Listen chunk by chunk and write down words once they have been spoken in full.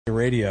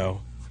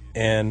radio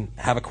and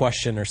have a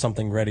question or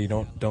something ready.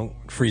 Don't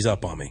freeze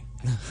up on me.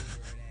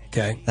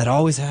 Okay? That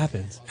always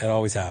happens. It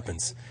always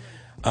happens.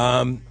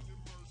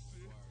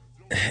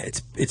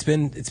 It's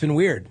been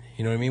weird.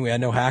 You know what I mean? We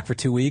had no hack for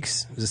 2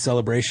 weeks. It was a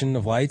celebration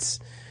of lights.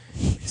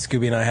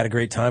 Scooby and I had a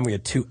great time. We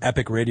had 2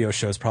 epic radio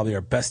shows, probably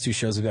our best 2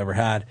 shows we've ever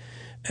had.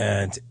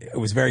 And it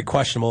was very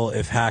questionable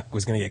if Hack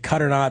was going to get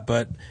cut or not,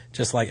 but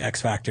just like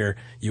X Factor,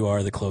 you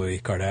are the Khloe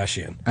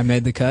Kardashian. I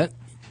made the cut?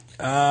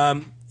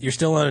 You're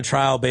still on a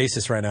trial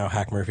basis right now,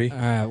 Hack Murphy. All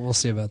right, we'll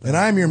see about that. And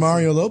I'm your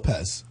Mario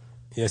Lopez.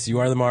 Yes, you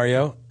are the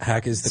Mario.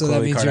 Hack is the So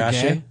that Khloe means you're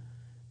Kardashian. gay?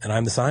 And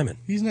I'm the Simon.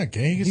 He's not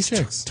gay. He gets He's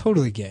chicks.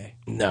 totally gay.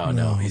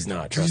 No, he's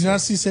not. Did Trust you me.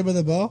 not see Saved by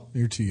the Bell?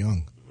 You're too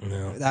young.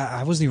 No.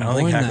 I wasn't even I don't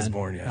born think Hack then. is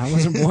born yet. I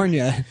wasn't born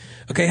yet.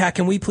 Okay, Hack,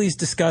 can we please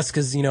discuss,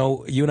 because, you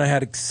know, you and I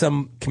had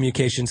some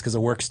communications because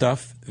of work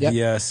stuff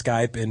via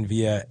Skype and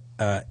via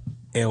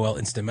AOL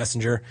Instant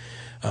Messenger.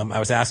 I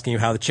was asking you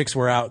how the chicks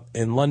were out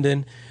in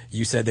London.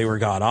 You said they were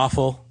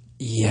god-awful.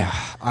 Yeah,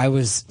 I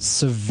was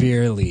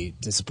severely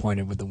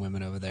disappointed with the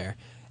women over there.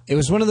 It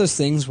was one of those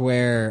things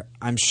where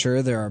I'm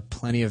sure there are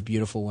plenty of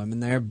beautiful women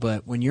there,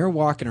 but when you're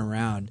walking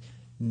around,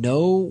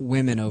 no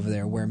women over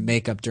there wear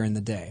makeup during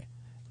the day.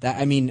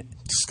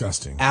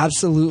 Disgusting.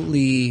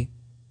 Absolutely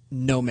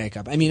no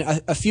makeup. I mean,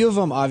 a few of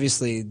them,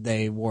 obviously,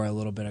 they wore a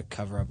little bit of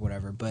cover-up,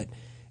 whatever, but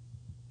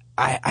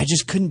I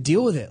just couldn't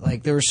deal with it.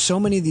 Like, there were so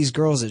many of these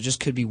girls that just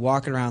could be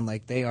walking around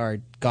like they are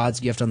God's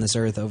gift on this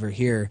earth over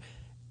here,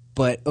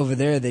 but over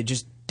there they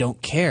just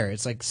don't care.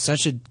 It's like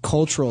such a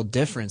cultural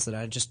difference that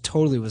I just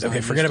totally was Okay,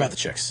 not forget used about to.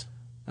 the chicks.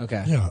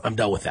 Okay. Yeah. I'm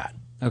done with that.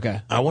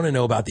 Okay. I want to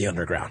know about the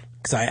underground,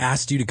 because I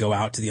asked you to go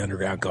out to the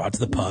underground, go out to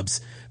the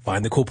pubs,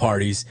 find the cool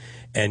parties,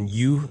 and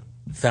you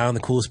found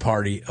the coolest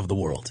party of the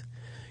world.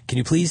 Can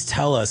you please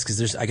tell us, because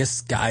there's, I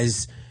guess,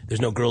 guys,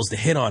 there's no girls to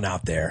hit on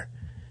out there.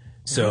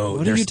 So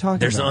What are you talking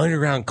there's about? an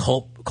underground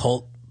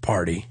cult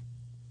party.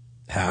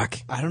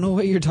 Hack. I don't know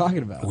what you're talking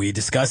about. We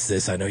discussed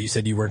this. I know you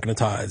said you weren't going to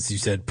talk. You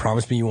said,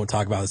 promise me you won't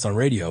talk about this on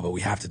radio, but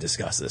we have to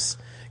discuss this.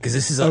 Because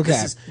this is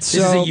this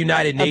is a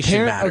United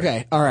Nation matter.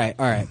 Okay, all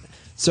right.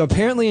 So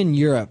apparently in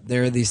Europe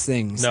there are these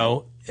things.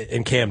 No,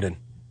 in Camden.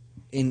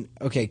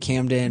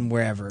 Camden,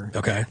 wherever.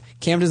 Okay.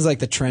 Camden's like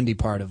the trendy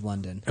part of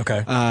London.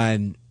 Okay.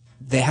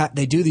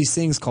 They do these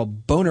things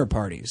called boner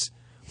parties.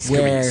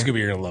 Scooby,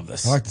 you're going to love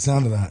this. I like the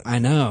sound of that. I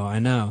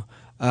know.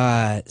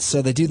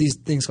 So they do these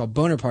things called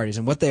boner parties,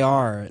 and what they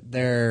are,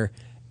 they're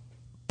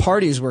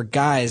parties where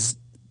guys,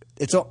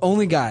 it's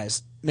only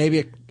guys,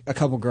 maybe a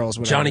couple girls,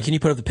 whatever. Johnny, can you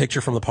put up the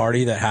picture from the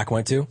party that Hack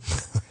went to?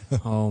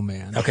 Oh,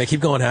 man. Okay,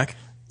 keep going, Hack.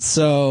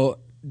 So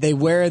they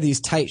wear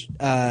these tight,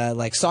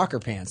 like soccer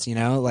pants, you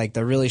know, like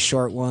the really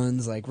short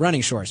ones, like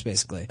running shorts,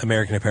 basically.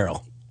 American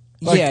Apparel.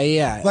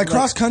 Yeah. Like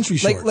cross-country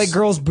shorts. Like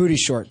girls' booty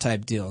short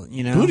type deal,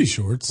 you know? Booty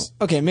shorts?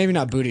 Okay, maybe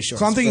not booty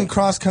shorts. So I'm thinking but-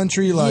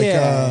 cross-country, like...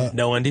 Yeah.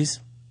 No undies?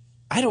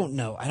 I don't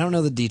know. I don't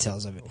know the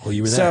details of it. Well,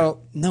 you were there.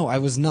 So, no, I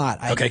was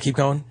not. Okay, keep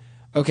going.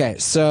 Okay,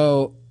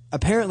 so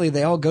apparently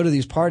they all go to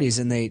these parties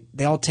and they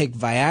all take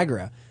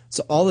Viagra.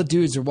 So all the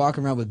dudes are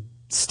walking around with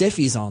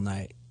stiffies all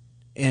night.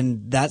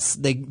 And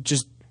they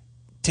just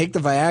take the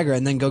Viagra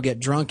and then go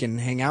get drunk and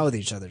hang out with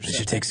each other. You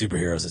should take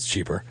superheroes. It's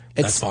cheaper.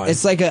 That's fine.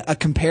 It's like a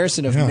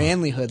comparison of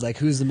manlyhood, like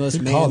who's the most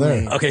Good call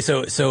manly. there. Okay,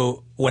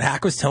 so what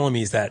Hack was telling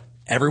me is that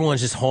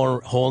everyone's just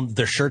holding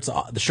their shirts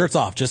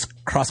off,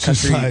 just cross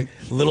country, Just like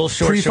little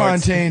short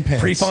Prefontaine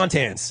shorts, pants.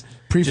 Prefontaines.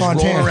 Prefontaines.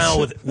 Just rolling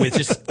around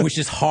with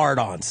just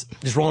hard-ons,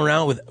 just rolling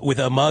around with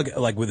a mug,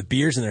 like with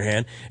beers in their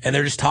hand, and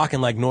they're just talking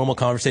like normal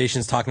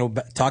conversations, talking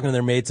to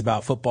their mates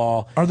about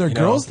football. Are there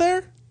girls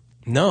there?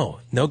 No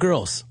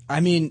girls. I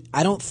mean,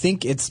 I don't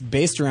think it's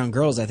based around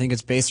girls. I think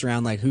it's based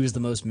around like who's the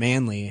most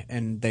manly,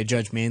 and they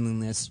judge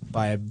manliness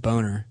by a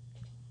boner.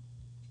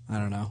 I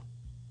don't know.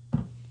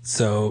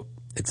 So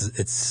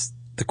it's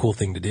the cool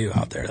thing to do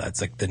out there.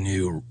 That's like the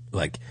new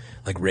like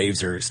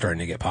raves are starting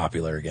to get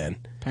popular again.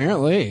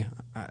 Apparently,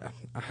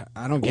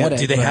 I don't get it.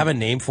 Do they have a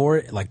name for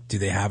it? Like, do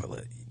they have?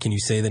 Can you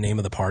say the name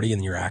of the party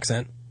in your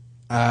accent?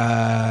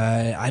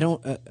 I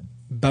don't.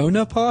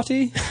 Bona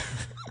party?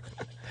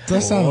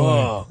 That sounded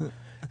like... Whoa,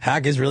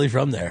 Hack is really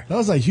from there. That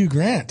was like Hugh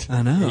Grant.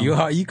 I know.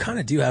 You kind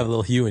of do have a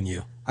little Hugh in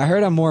you. I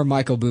heard I'm more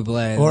Michael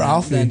Bublé Or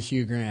Alfie. than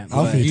Hugh Grant.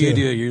 Alfie. but- You too.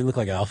 do. You look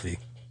like Alfie.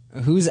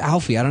 Who's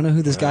Alfie? I don't know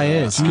who this guy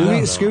is.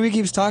 Scooby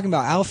keeps talking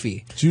about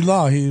Alfie. Jude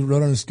Law, he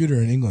rode on a scooter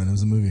in England. It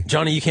was a movie.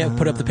 Johnny, you can't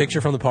put up the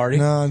picture from the party?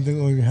 No, I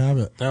think we can have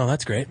it. Oh,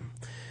 that's great.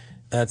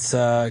 That's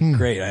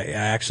great. I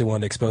actually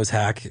wanted to expose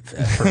Hack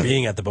for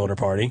being at the boner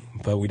party,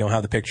 but we don't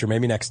have the picture.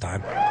 Maybe next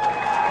time.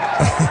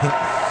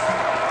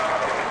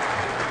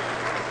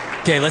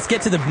 Okay, let's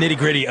get to the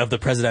nitty-gritty of the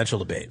presidential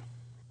debate.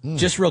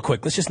 Just real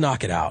quick. Let's just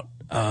knock it out.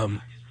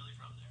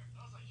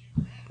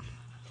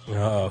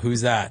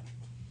 Who's that?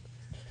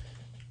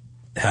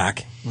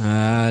 Hack.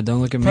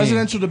 Don't look at me.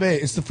 Presidential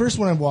debate. It's the first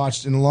one I've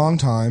watched in a long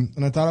time,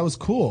 and I thought it was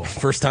cool.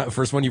 First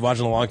one you've watched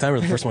in a long time, or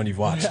the first one you've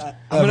watched?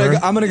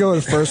 I'm gonna go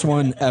with the first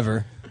one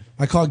ever.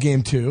 I called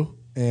game 2,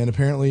 and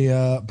apparently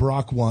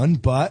Barack won,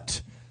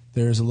 but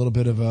there's a little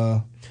bit of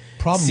a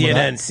problem with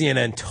that.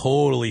 CNN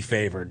totally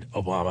favored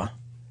Obama.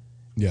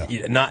 Yeah.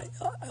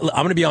 I'm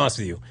going to be honest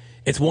with you.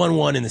 It's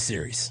 1-1 in the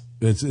series.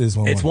 It's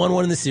 1-1. It's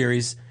 1-1 in the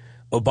series.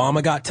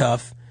 Obama got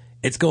tough.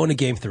 It's going to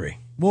game 3.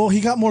 Well,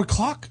 he got more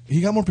clock. He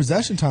got more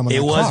possession time on It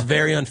the was clock.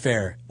 very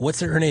unfair. What's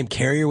her name?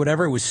 Carrie or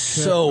whatever? It was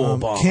so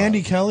Obama.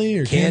 Candy Kelly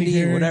or Candy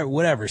Carey?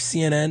 whatever.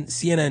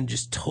 CNN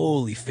just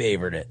totally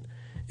favored it.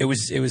 It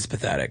was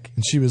pathetic.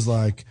 And she was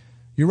like,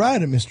 "You're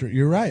right,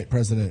 You're right,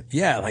 President."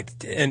 Yeah, like,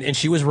 and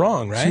she was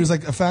wrong, right? She was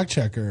like a fact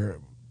checker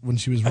when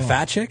she was wrong. a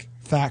fat chick?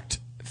 Fact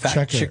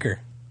Fact checker.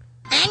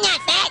 I'm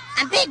not fat.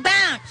 I'm big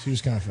bone. She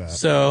was kind of fat.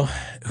 So,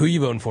 who you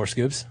voting for,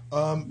 Scoops?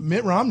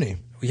 Mitt Romney.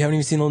 We haven't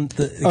even seen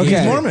the Okay,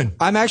 He's Mormon.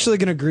 I'm actually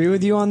going to agree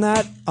with you on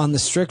that, on the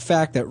strict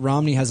fact that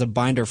Romney has a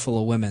binder full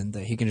of women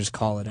that he can just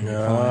call it any point.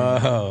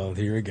 Oh,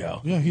 here we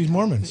go. Yeah, he's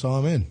Mormon, so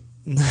I'm in.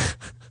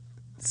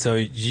 So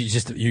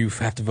you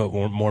have to vote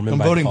Mormon. I'm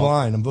by voting default.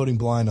 blind. I'm voting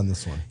blind on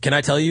this one. Can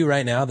I tell you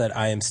right now that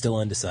I am still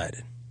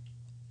undecided?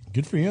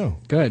 Good for you.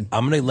 Good.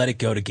 I'm going to let it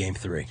go to game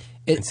 3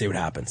 and see what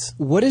happens.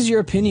 What is your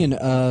opinion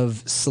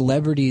of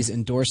celebrities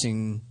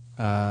endorsing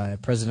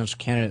presidential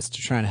candidates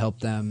to try and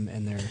help them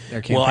in their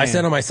campaign? Well, I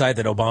said on my site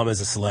that Obama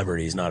is a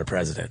celebrity; he's not a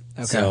president.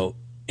 Okay. So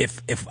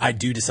if I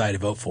do decide to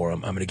vote for him,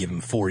 I'm going to give him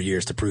 4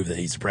 years to prove that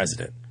he's the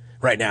president.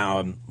 Right now,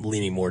 I'm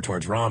leaning more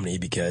towards Romney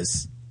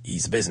because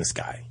he's a business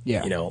guy.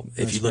 Yeah, You know, if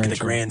that's you look at very the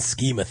true. grand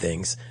scheme of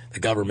things, the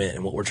government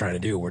and what we're trying to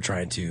do, we're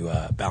trying to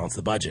balance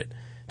the budget,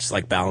 just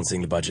like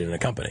balancing the budget in a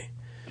company.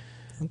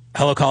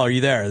 Hello, caller, are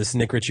you there? This is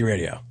Nick Ritchie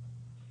Radio.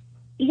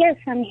 Yes,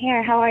 I'm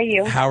here. How are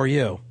you? How are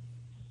you?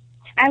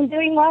 I'm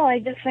doing well. I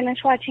just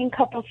finished watching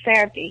Couples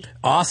Therapy.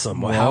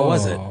 Awesome. Well, how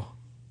was it? Whoa.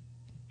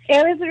 It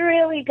was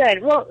really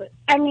good. Well,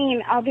 I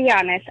mean, I'll be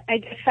honest. I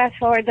just fast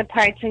forward the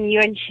parts in you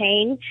and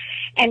Shane,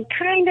 and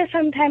kind of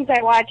sometimes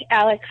I watch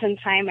Alex and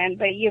Simon,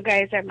 but you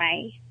guys are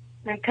my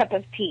cup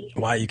of tea.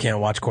 Why you can't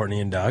watch Courtney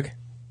and Doug?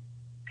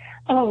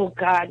 Oh,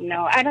 God,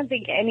 no. I don't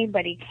think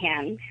anybody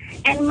can.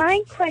 And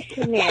my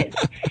question is,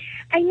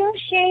 I know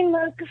Shane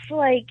looks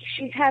like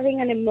she's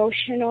having an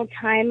emotional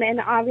time, and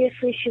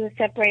obviously she was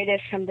separated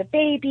from the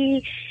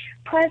baby,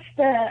 plus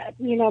the,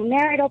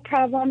 marital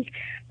problems.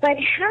 But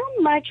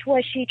how much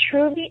was she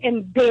truly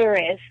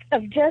embarrassed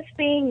of just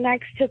being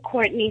next to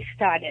Courtney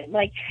Stodden?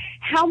 Like,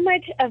 how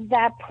much of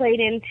that played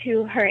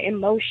into her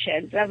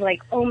emotions of like,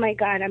 oh my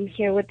God, I'm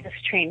here with this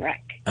train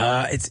wreck?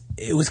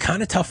 It was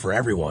kind of tough for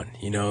everyone,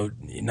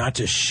 not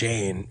just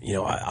Shane.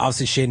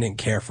 Obviously Shane didn't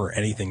care for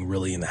anything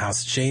really in the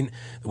house. Shane,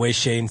 the way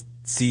Shane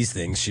sees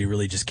things, she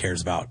really just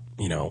cares about,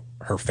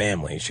 her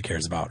family. She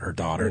cares about her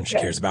daughter and she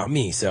cares about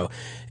me. So,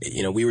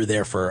 we were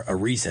there for a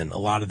reason. A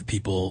lot of the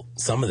people,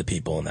 some of the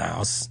people in the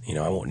house,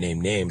 I won't name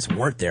names,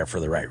 weren't there for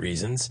the right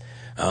reasons.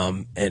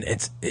 And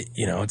it's a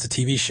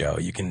TV show.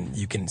 You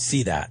can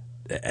see that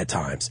at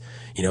times.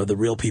 The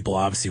real people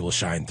obviously will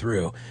shine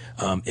through.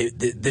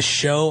 The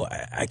show,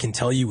 I can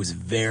tell you, was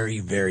very,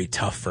 very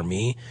tough for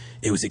me.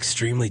 It was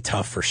extremely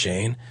tough for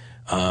Shane.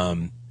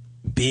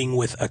 Being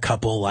with a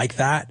couple like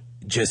that,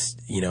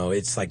 just,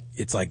 it's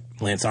like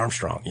Lance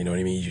Armstrong, you know what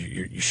I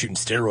mean? You're shooting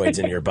steroids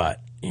into your butt,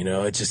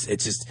 it's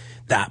just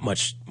that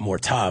much more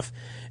tough.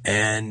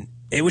 And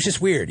it was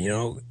just weird,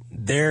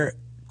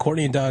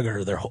 Courtney and Doug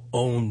are their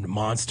own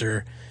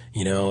monster,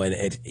 and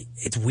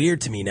it's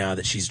weird to me now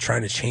that she's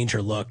trying to change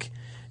her look.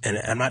 And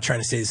I'm not trying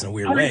to say this in a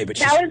weird way, but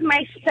that was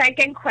my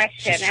second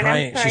question. she's and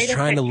I'm sorry she's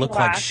trying to cut look you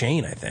like off.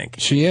 Shane, I think.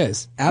 She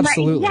is.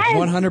 Absolutely. Yes,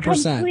 100%.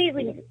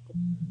 Completely.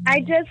 I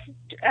just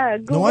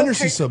Googled No wonder her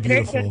she's so Twitter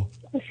beautiful.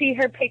 just to see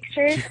her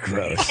pictures,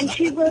 Gross. and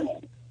she looks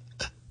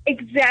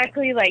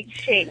exactly like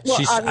Shane. Well,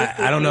 She's-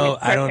 obviously, I don't Shane know- is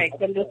I don't-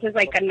 perfect, and this is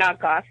like a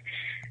knockoff.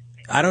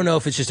 I don't know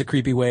if it's just a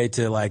creepy way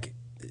to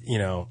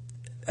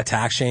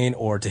attack Shane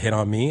or to hit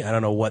on me. I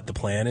don't know what the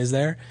plan is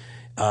there.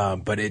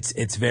 But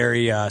it's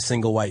very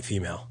single white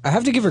female. I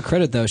have to give her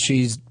credit, though.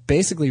 She's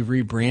basically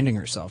rebranding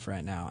herself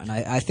right now. And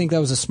I think that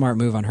was a smart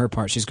move on her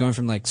part. She's going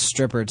from like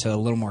stripper to a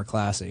little more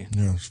classy.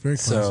 Yeah, it's very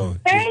classy. So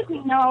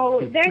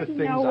There's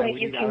no way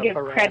you can give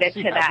credit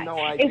to that.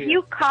 If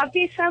you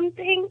copy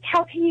something,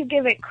 how can you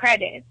give it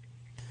credit?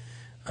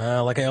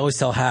 like I always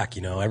tell Hack,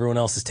 everyone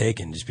else is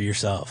taken. Just be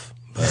yourself.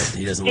 But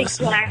he doesn't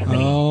listen. Exactly.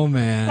 Oh,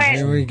 man. But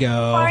Here we Who go.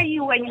 are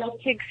you when you're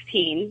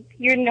 16?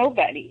 You're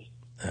nobody.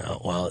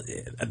 Well,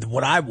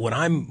 what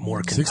I'm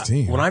more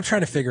 16. what I'm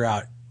trying to figure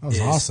out That was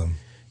is, awesome.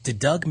 did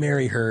Doug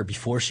marry her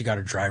before she got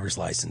her driver's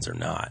license or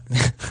not?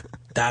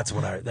 that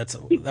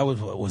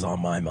was what was on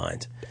my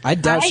mind. I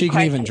doubt My she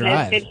can even question is,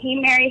 drive. did he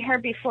marry her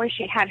before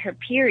she had her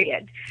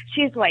period?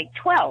 She's like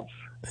 12.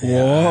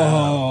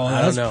 Whoa, I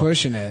don't that's know.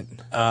 pushing it.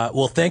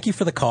 Well, thank you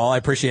for the call. I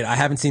apprate it. I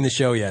haven't seen the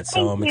show yet,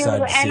 so I'm Thank you,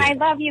 excited to see and I it.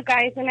 love you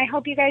guys, and I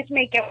hope you guys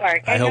make it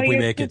work. I know hope we you're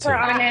make it, super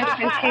too. honest,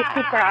 and she's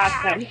super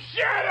awesome.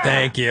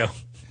 Thank you.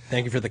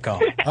 Thank you for the call.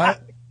 I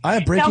have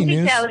Don't breaking be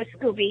news. jealous,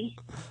 Scooby.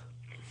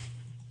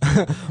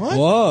 What?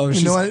 Whoa, You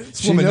she's- know what? This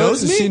she woman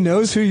knows. knows me? She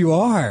knows who you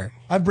are.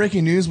 I have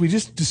breaking news. We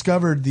just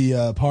discovered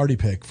the party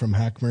pic from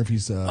Hack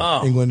Murphy's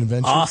England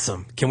adventure.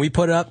 Awesome. Can we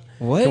put up?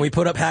 What? Can we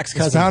put up Hack's It's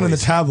cousin? found in the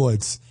please?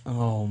 tabloids.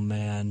 Oh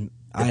man,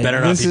 It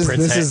better not be Prince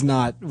This Harry. is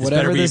not This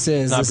whatever better be- this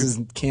is. not This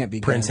be is can't be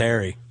Prince good.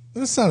 Harry.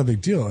 That's not a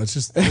big deal. It's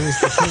just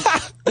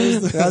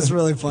That's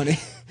really funny.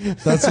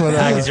 that's what.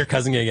 Hack, is your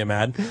cousin gonna get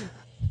mad?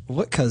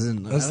 What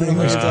cousin? That's I the don't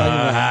know what English you're talking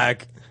about.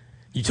 Hack.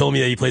 You told me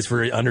that he plays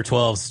for under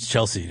 12s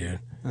Chelsea, dude.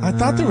 I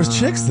thought there was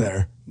chicks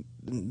there.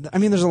 I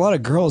mean, there's a lot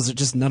of girls that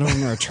just none of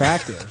them are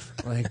attractive.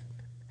 Like,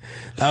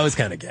 That was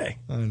kind of gay.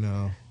 I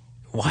know.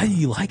 Why do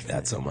you like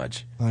that so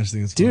much? I just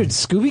think it's dude,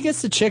 Scooby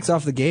gets the chicks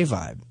off the gay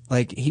vibe.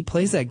 Like, he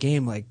plays that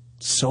game like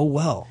so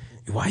well.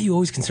 Why are you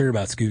always concerned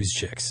about Scooby's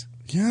chicks?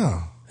 funny.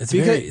 Yeah. This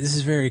Because-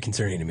 is very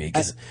concerning to me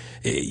because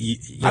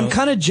I'm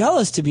kind of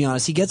jealous, to be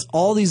honest. He gets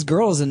all these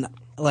girls, and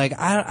like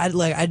I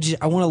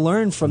want to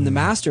learn from the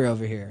master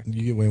over here.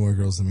 You get way more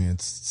girls than me.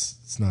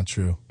 It's not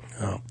true.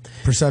 Oh.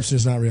 Perception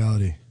is not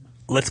reality.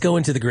 Let's go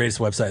into the greatest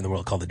website in the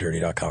world called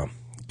thedirty.com.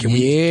 Can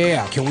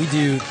Yeah. we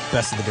do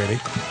best of the dirty?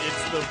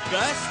 It's the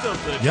best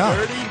of the Yeah.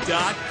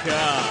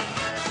 dirty.com.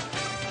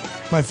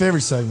 My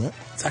favorite segment.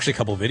 It's actually a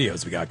couple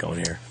videos we got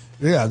going here.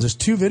 Yeah, there's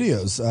two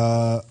videos.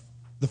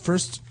 The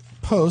first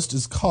post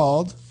is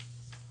called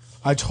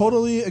 "I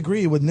Totally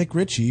Agree with Nick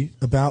Ritchie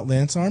About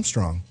Lance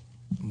Armstrong."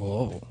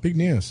 Whoa, Big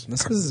news.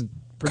 this is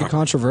pretty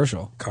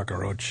controversial.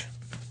 Cockroach.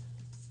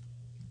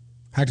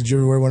 Hack, did you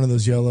ever wear one of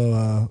those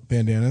yellow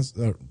bandanas?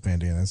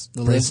 Bandanas.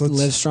 The bracelets?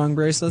 Live Strong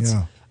bracelets.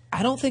 Yeah.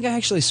 I don't think I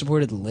actually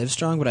supported Live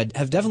Strong, but I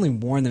have definitely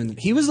worn them.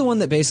 He was the one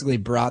that basically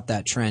brought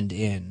that trend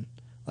in.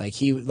 Like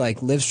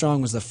Live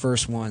Strong was the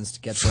first ones to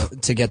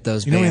get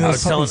those. You know, bands. I those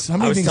was telling, puppies, how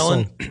many I was things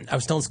telling, sold? I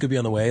was telling Scooby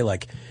on the way,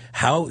 like,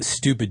 how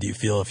stupid do you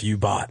feel if you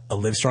bought a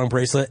Livestrong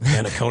bracelet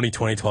and a Coney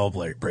 2012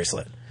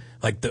 bracelet?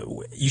 Like,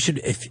 you should,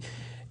 if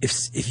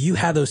you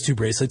had those two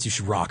bracelets, you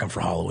should rock them for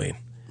Halloween,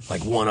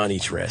 like one on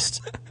each wrist.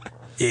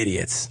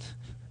 Idiots.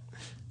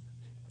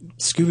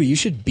 Scooby, you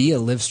should be a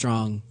Live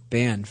Strong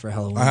band for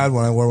Halloween. I had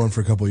one. I wore one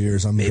for a couple of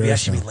years. I'm Maybe I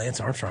embarrassed should be now. Lance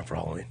Armstrong for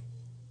Halloween.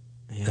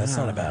 That's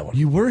not a bad one.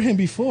 You were him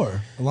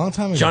before, a long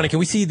time ago. Johnny, can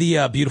we see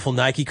the beautiful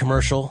Nike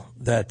commercial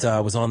that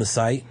was on the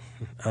site?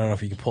 I don't know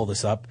if you can pull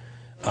this up.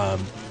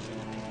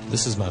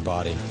 This is my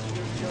body.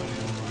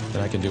 And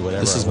I can do whatever I want to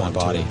it. This is my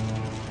body.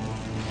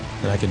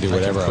 And I can do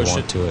whatever I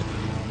want to it.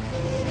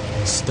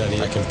 Study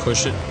it. I can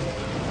push it.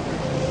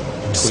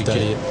 Tweak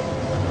it.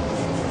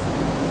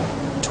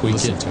 Tweak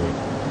it. To it.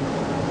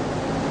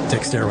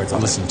 Take steroids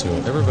on Listen to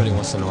it. Everybody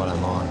wants to know what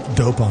I'm on.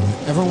 Dope on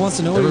it. Everyone wants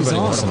to know what he's Everybody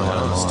on. wants to know what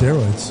I'm on.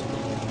 Steroids.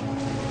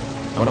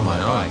 What am I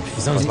on?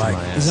 He's on his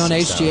bike. He's on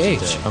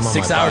HGH. I'm on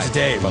 6 my hours bike. a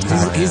day. Fucking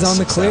He's- my he's ass on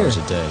the 6 clear. hours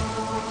a day.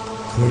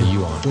 What are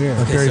you on? Clear.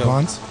 Like Barry so-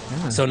 Bonds.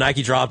 So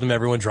Nike dropped him.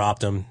 Everyone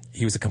dropped him.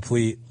 He was a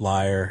complete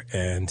liar,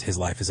 and his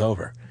life is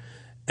over.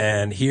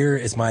 And here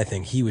is my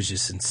thing. He was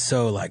just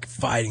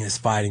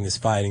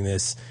fighting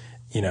this.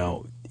 You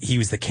know, he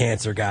was the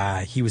cancer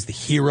guy. He was the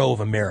hero of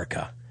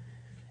America.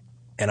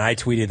 And I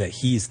tweeted that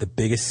he's the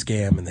biggest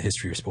scam in the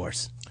history of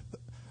sports.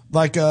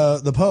 Like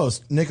the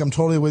post, Nick, I'm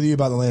totally with you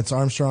about the Lance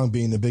Armstrong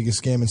being the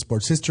biggest scam in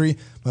sports history.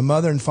 My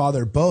mother and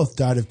father both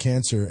died of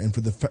cancer, and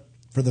for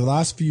the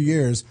last few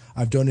years,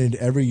 I've donated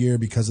every year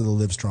because of the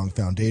Livestrong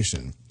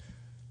Foundation.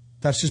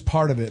 That's just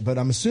part of it, but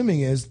I'm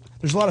assuming there's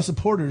a lot of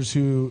supporters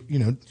who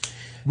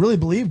really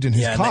believed in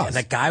his Yeah, cause. and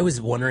that guy was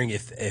wondering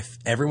if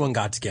everyone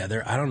got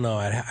together. I don't know.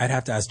 I'd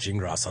have to ask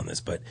Gingras on this,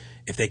 but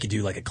if they could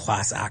do like a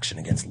class action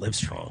against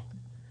Livestrong.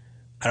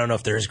 I don't know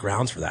if there's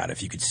grounds for that.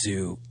 If you could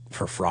sue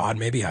for fraud,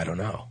 maybe. I don't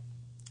know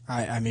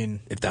I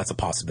mean, if that's a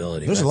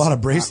possibility. There's a lot of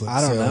bracelet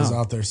I don't sales know.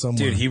 out there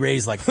somewhere. Dude, he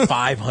raised like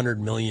 $500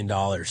 million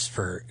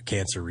for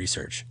cancer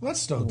research. That's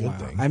still a good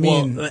thing. I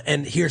mean, Well,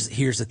 and here's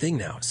the thing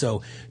now.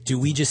 So, do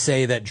we just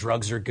say that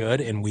drugs are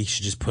good and we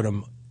should just put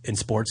them in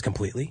sports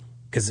completely?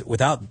 Because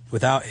without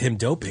him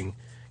doping,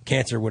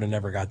 cancer would have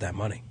never got that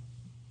money.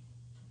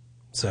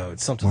 So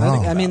it's something. To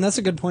think I mean, about. that's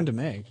a good point to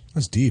make.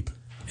 That's deep.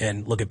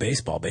 And look at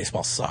baseball.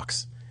 Baseball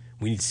sucks.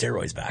 We need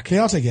steroids back. They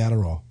all take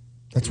Adderall.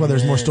 That's why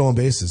there's more stolen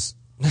bases.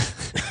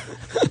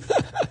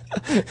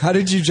 How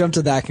did you jump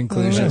to that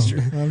conclusion?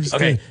 I'm just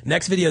Okay, kidding.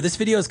 next video. This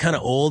video is kind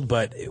of old,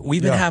 but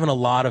we've been having a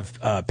lot of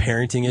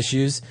parenting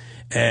issues,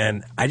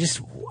 and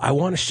I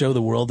want to show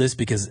the world this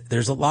because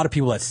there's a lot of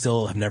people that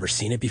still have never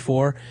seen it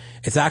before.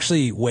 It's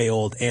actually way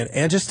old,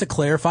 and just to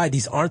clarify,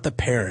 these aren't the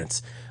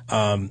parents.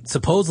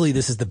 Supposedly,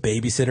 this is the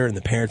babysitter, and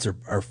the parents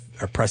are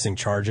pressing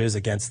charges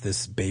against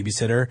this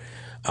babysitter.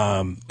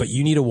 But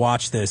you need to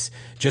watch this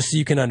just so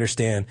you can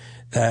understand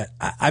that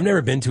I've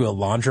never been to a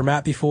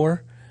laundromat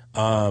before.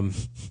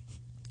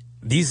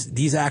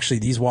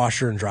 These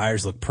washer and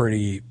dryers look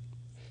pretty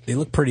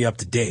up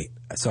to date.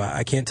 So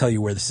I can't tell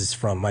you where this is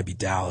from. It might be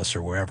Dallas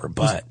or wherever,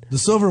 but The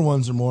silver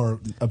ones are more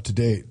up to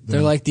date.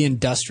 They're like the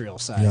industrial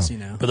size,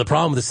 Yeah. But the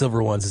problem with the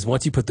silver ones is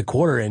once you put the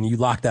quarter in, you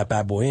lock that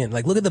bad boy in.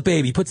 Like, look at the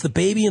baby. He puts the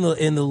baby in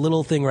the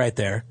little thing right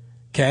there.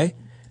 Okay?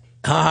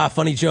 Ha ha,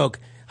 funny joke.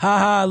 Ha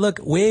ha, look,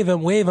 wave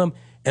him.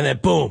 And then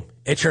boom,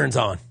 it turns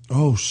on.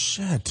 Oh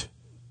shit!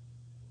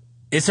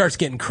 It starts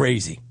getting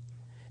crazy.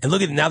 And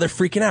look at it. Now they're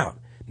freaking out.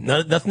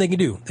 Nothing they can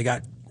do. They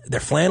got their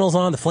flannels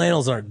on. The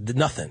flannels are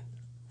nothing.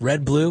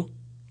 Red, blue.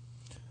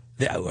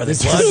 Are they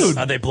bloods?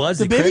 Are they bloods?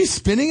 The baby's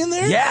spinning in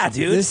there? Yeah,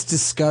 dude. This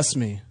disgusts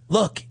me.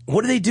 Look,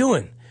 what are they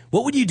doing?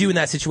 What would you do in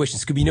that situation,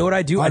 Scooby? You know what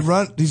I'd do? I'd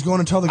run. He's going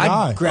to tell the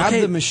guy. I'd grab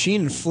Okay. the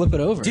machine and flip it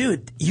over.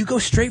 Dude, you go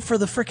straight for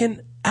the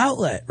freaking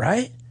outlet,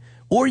 right?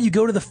 Or you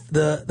go to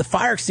the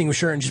fire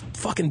extinguisher and just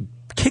fucking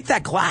kick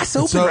that glass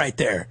open So- right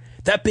there.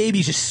 That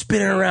baby's just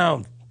spinning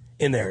around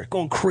in there,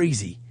 going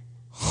crazy.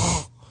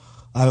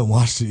 I haven't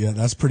watched it yet.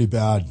 That's pretty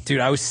bad. Dude,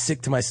 I was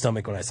sick to my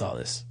stomach when I saw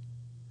this.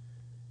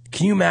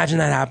 Can you imagine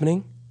that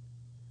happening?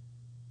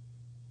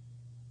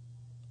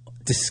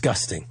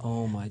 Disgusting.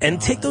 Oh my god.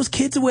 And take those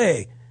kids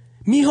away.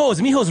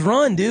 Mijos,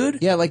 run, dude.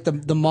 Yeah, like the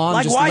mom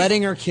Like just why?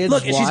 letting her kids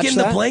Look, and she's watch getting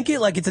that. the blanket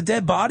like it's a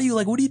dead body.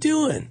 Like, what are you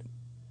doing?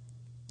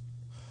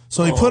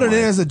 So he put it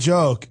in as a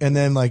joke, and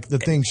then like the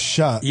thing's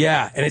shut.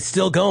 Yeah, and it's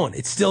still going.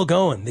 It's still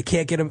going. They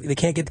can't get him. They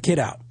can't get the kid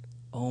out.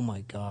 Oh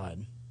my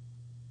god.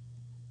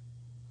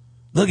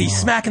 Look, he's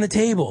smacking the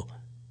table.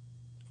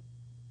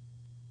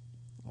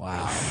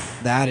 Wow.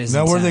 That is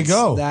Now intense. where'd they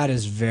go? That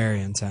is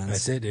very intense.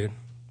 That's it, dude.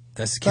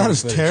 That's That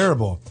is footage.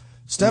 terrible.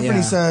 Stephanie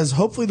Yeah. says,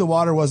 hopefully the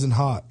water wasn't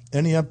hot.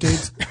 Any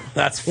updates?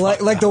 That's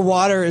Like the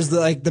water is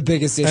the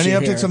biggest issue. Any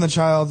updates here. on the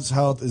child's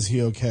health? Is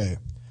he okay?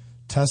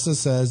 Tessa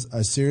says,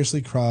 I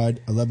seriously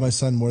cried. I love my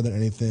son more than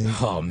anything.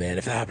 Oh man,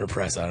 if that happened to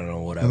press, I don't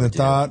know what I And the would do.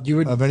 thought You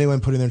would of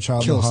anyone putting their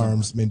child in kill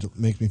harm's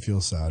makes me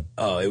feel sad.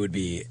 Oh, it would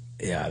be.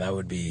 Yeah, that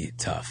would be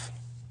tough.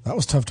 That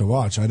was tough to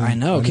watch. I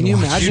know. didn't Can you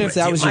watch imagine it. if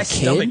that Dude, was my your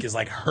kid? stomach is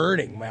like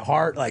hurting. My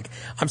heart, like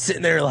I'm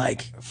sitting there,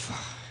 like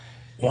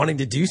wanting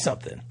to do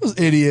something. Those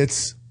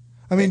idiots.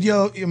 I mean,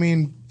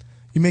 you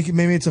make it.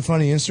 Maybe it's a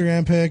funny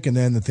Instagram pic, and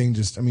then the thing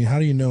just. I mean, how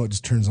do you know it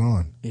just turns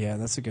on? Yeah,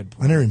 that's a good I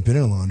point. never even been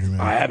in a laundromat.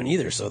 I haven't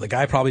either. So the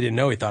guy probably didn't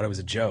know. He thought it was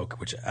a joke,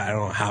 which I don't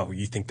know how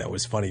you think that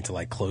was funny to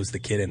like close the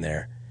kid in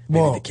there.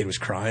 Maybe Well, the kid was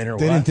crying or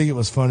They what. didn't think it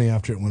was funny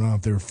after it went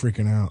off. They were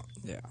freaking out.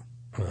 Yeah.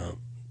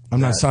 I'm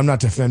not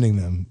defending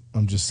them.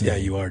 I'm just saying. Yeah,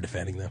 you are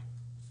defending them.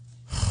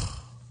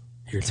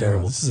 You're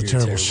terrible. This is a You're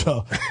terrible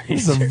show.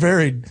 This is a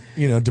very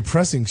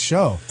depressing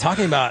show.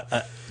 Talking about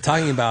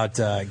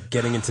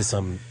getting into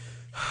some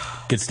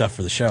good stuff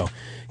for the show.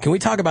 Can we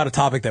talk about a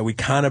topic that we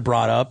kind of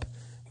brought up,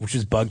 which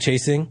was bug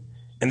chasing?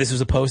 And this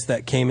was a post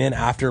that came in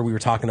after we were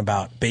talking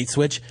about bait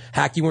switch.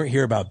 Hack, you weren't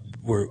here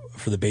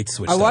for the bait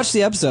switch. I stuff. watched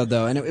the episode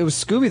though, and it was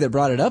Scooby that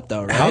brought it up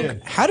though,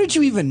 right? How did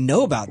you even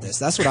know about this?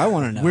 That's what I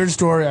want to know. Weird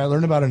story. I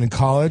learned about it in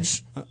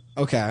college.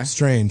 Okay.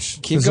 Strange.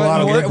 Keep There's a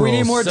lot going. of good We need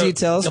rules. more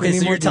details. Okay, We need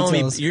so more you're telling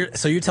details.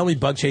 me you're telling me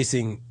bug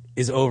chasing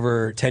is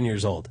over 10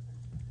 years old.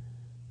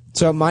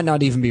 So it might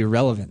not even be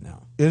relevant now.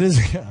 It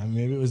is. Yeah,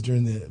 maybe it was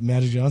during the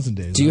Magic Johnson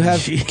days. Do you have?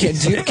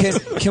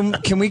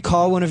 Jeez. Can we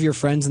call one of your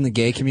friends in the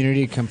gay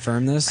community to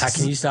confirm this? Hack,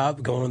 can you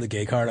stop going on the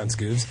gay card on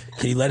Scoobs?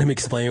 Can you let him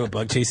explain what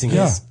bug chasing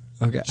Yeah. is?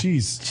 Okay.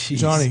 Jeez.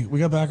 Johnny, we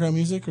got background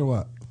music or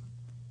what?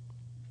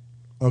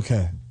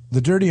 Okay.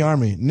 The Dirty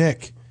Army.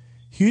 Nick,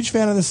 huge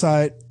fan of the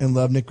site and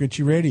love Nick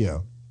Ritchie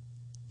Radio.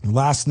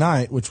 Last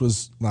night, which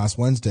was last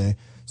Wednesday,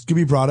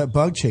 Scooby brought up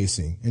bug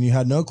chasing, and you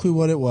had no clue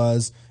what it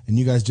was, and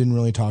you guys didn't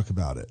really talk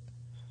about it.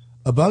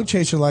 A bug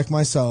chaser like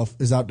myself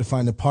is out to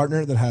find a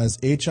partner that has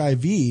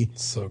HIV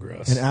So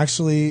gross. and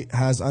actually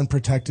has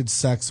unprotected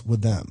sex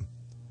with them.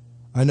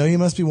 I know you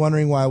must be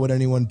wondering, why would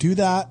anyone do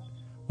that?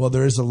 Well,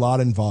 there is a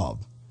lot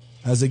involved.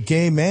 As a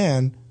gay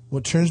man,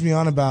 what turns me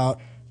on about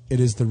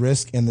it is the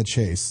risk and the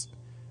chase.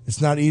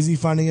 It's not easy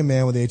finding a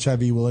man with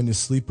HIV willing to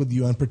sleep with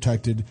you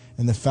unprotected,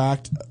 and the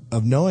fact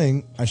of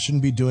knowing I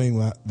shouldn't be doing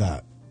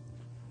that.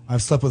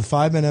 I've slept with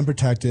 5 men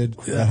unprotected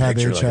that have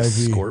picture HIV like a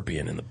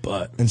scorpion in the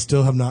butt. and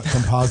still have not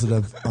come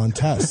positive on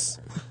tests.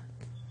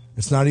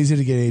 It's not easy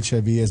to get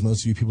HIV, as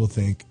most of you people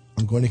think.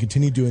 I'm going to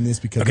continue doing this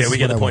because Okay, this we is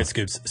get what the I point,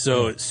 want. Scoops.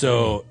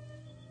 So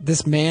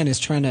This man is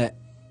trying to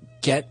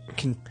get.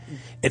 it's he's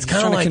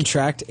kind of trying like to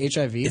contract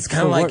HIV. it's For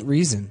kind of like what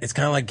reason? It's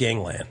kind of like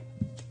Gangland,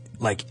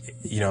 like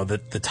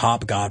the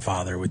top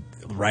Godfather with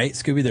right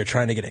Scooby. They're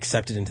trying to get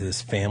accepted into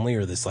this family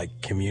or this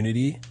like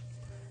community.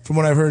 From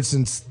what I've heard,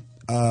 since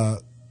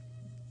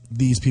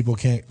these people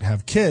can't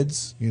have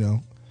kids,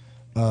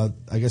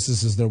 I guess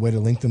this is their way to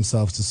link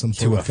themselves to some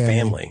sort To of a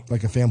family.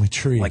 like a family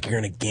tree. Like you're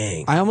in a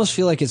gang. I almost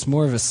feel like it's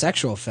more of a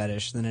sexual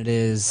fetish than it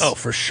is. Oh,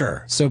 for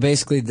sure. So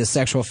basically, the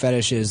sexual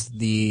fetish is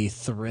the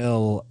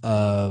thrill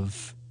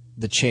of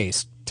the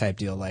chase type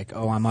deal. Like,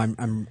 oh, I'm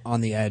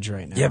on the edge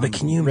right now. Yeah, but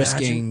can you I'm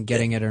risking imagine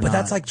getting it or but not?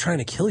 that's like trying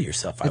to kill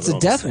yourself. I it's would a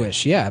death almost say.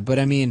 wish. Yeah, but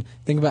I mean,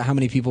 think about how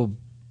many people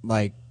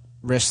like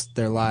risk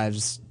their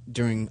lives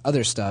doing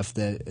other stuff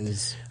that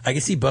is. I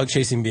can see bug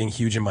chasing being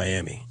huge in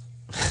Miami.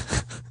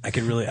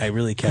 I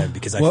really can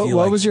because I What feel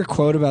like was your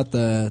quote about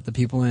the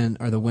people in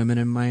or the women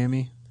in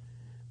Miami?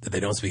 that they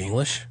don't speak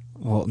English.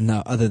 Well,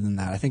 no. Other than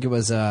that, I think it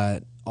was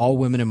all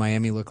women in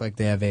Miami look like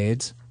they have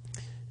AIDS.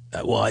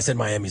 Well, I said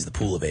Miami's the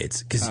pool of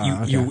AIDS because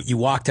Oh, you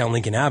walk down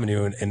Lincoln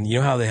Avenue and you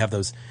know how they have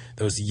those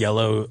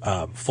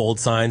yellow fold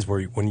signs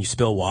where when you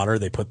spill water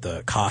they put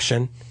the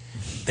caution.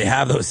 They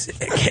have those.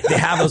 They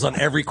have those on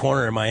every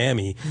corner in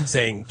Miami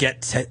saying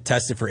 "Get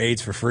tested for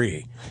AIDS for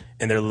free,"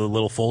 and they're the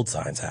little fold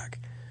signs. Hack.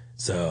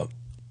 So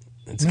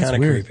it's That's kind of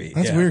weird. creepy.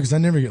 That's yeah. weird because I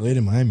never get laid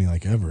in Miami,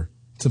 like ever.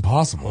 It's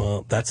impossible.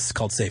 Well, that's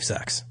called safe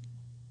sex.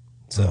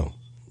 So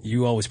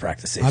you always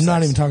practice safe sex. I'm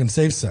not even talking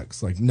safe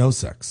sex, like no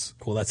sex.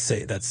 Well, that's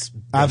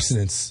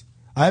Abstinence.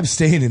 I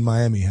abstained in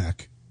Miami,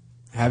 Hack.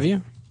 Have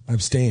you? I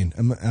abstained.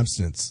 I'm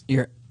abstinence.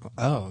 You're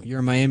a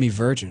Miami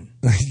virgin.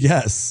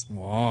 Yes.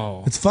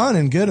 Whoa. It's fun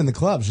and good in the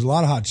clubs. There's a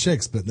lot of hot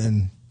chicks, but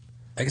then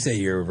I can say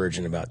you're a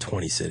virgin in about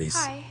 20 cities.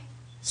 Hi.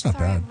 it's not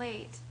Sorry bad. I'm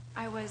late.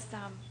 I was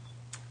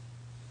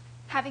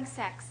having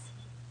sex.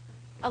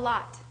 A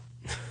lot.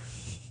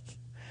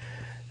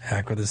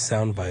 Hack with his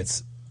sound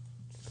bites.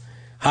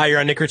 Hi, you're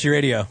on Nick Ritchie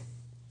Radio.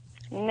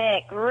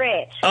 Nick,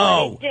 Rich.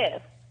 Oh. What do you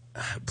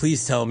do?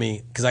 Please tell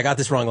me, because I got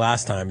this wrong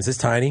last time. Is this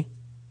Tiny?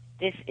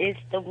 This is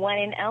the one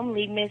and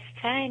only Miss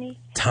Tiny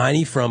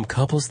Tiny from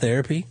Couples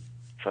Therapy?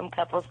 from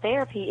Couples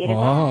Therapy. It is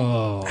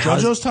Oh.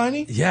 JoJo's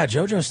Tiny? Yeah,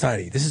 JoJo's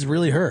Tiny. This is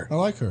really her. I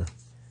like her.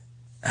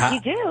 Ha-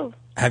 You do?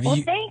 Have Well,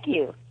 you? thank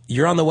you.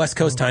 You're on the West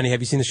Coast, Tiny. Have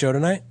you seen the show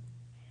tonight?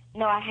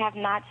 No, I have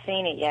not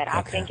seen it yet.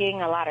 I've Okay. been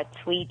getting a lot of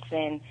tweets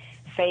and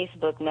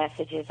Facebook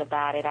messages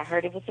about it. I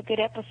heard it was a good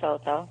episode,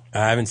 though.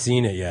 I haven't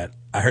seen it yet.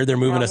 I heard they're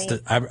moving Tell us me.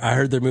 to. I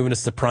heard they're moving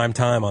us to prime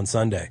time on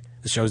Sunday.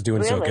 The show's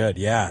doing so Really? good.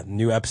 Yeah,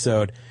 new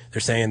episode. They're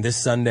saying this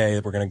Sunday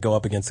we're going to go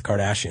up against the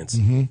Kardashians.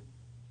 Mm-hmm.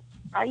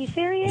 Are you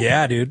serious?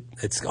 Yeah, dude.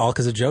 It's all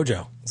because of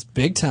JoJo. It's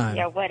big time.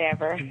 Yeah,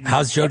 whatever.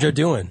 How's JoJo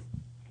doing?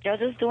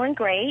 JoJo's doing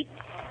great.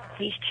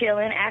 He's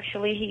chilling.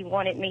 Actually, he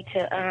wanted me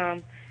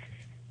to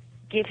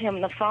give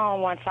him the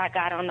phone once I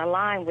got on the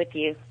line with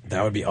you.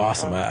 That would be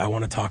awesome. I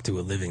want to talk to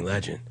a living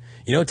legend.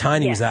 You know,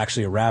 Tiny was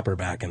actually a rapper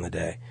back in the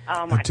day.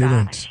 Oh, my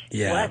didn't. gosh.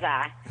 Yeah. Was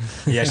I?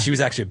 Yeah, she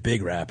was actually a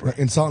big rapper.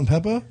 In Salt and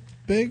Pepper?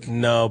 Big?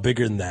 No,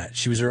 bigger than that.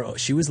 She was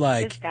This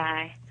like,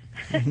 guy.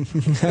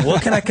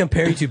 what can I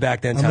compare you to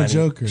back then, I'm a Tiny?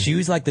 joker. She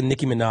was like the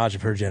Nicki Minaj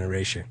of her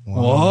generation.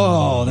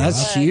 Whoa,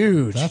 that's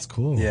huge. That's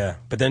cool. Yeah,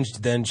 but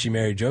then she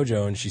married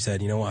JoJo, and she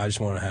said, you know what, I just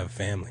want to have a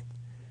family.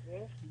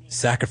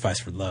 Sacrifice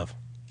for love.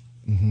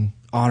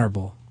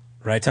 Honorable.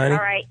 Right, Tiny?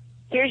 All right.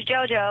 Here's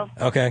JoJo.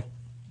 Okay.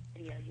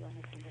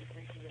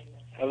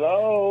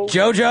 Hello,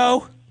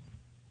 JoJo?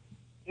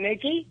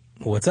 Nikki.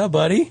 What's up,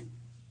 buddy?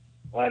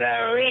 What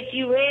up,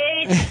 Richie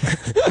Rich?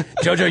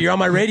 JoJo, you're on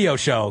my radio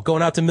show,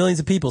 going out to millions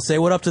of people. Say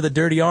what up to the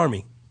Dirty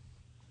Army.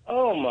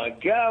 Oh my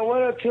God!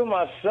 What up to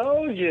my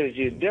soldiers?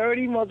 You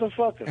dirty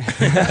motherfucker.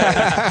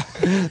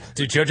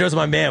 Dude, JoJo's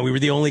my man. We were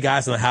the only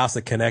guys in the house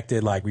that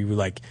connected. Like, we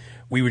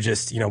would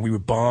just, we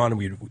would bond.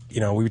 We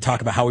would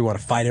talk about how we want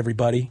to fight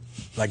everybody,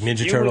 like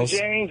Ninja You Turtles. was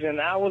James and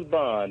I was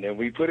Bond, and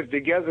we put it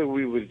together.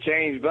 We was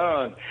James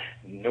Bond.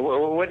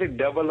 What is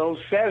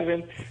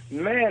 007?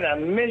 Man, I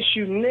miss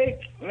you, Nick.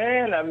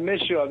 Man, I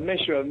miss you. I miss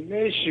you. I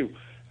miss you.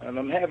 And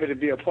I'm happy to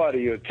be a part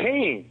of your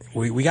team.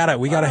 We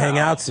gotta hang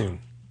out soon.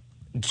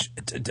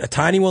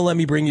 Tiny won't let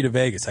me bring you to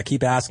Vegas. I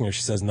keep asking her.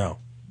 She says no.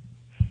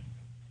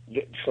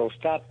 So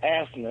stop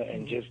asking her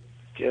and just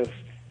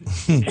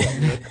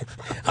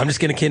I'm just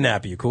gonna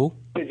kidnap you. Cool?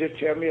 just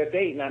tell me a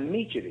date and I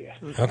meet you there.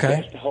 Okay.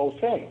 That's the whole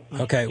thing.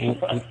 Okay.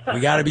 We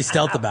gotta be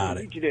stealth about I'll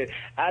it. meet you there.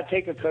 I'll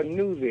take a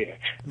canoe there.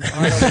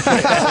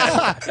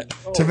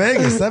 To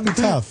Vegas, that'd be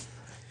tough.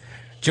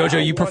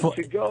 JoJo, you I perform.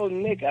 want to go,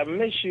 Nick. I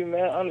miss you,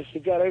 man. Honest to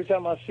God, every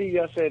time I see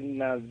you, I said,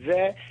 now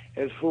that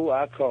is who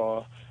I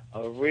call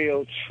a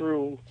real,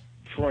 true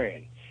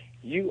friend.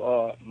 You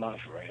are my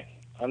friend.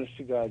 Honest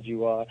to God,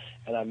 you are,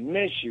 and I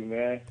miss you,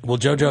 man. Well,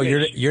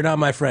 JoJo, you're not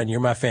my friend. You're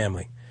my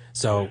family.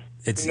 So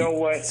it's You know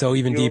what? so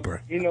even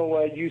deeper. You know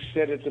what? You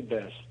said it the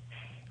best.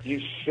 You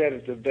said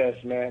it the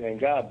best, man. And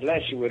God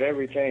bless you with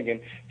everything.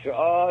 And to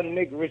all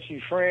Nick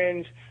Ritchie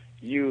friends,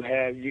 you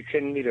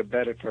couldn't meet a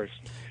better person.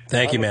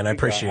 Thank you, man. I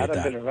Honest to God, appreciate I've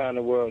that. been around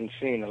the world and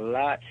seen a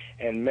lot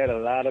and met a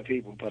lot of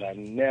people, but I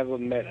never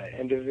met an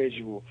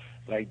individual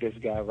like this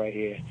guy right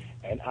here.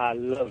 And I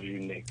love you,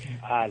 Nick.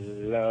 I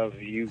love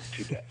you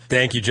to death.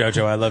 Thank you,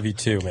 JoJo. I love you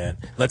too, man.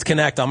 Let's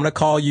connect. I'm gonna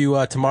call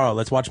you tomorrow.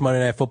 Let's watch Monday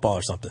Night Football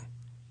or something.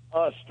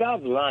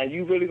 Stop lying.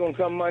 You really gonna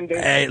come Monday?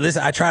 Hey,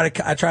 listen. I try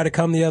to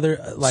come the other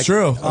It's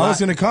true. I was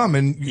going to come,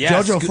 and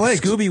JoJo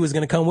flaked. Scooby was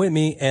gonna come with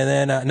me, and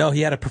then no,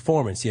 he had a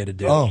performance he had to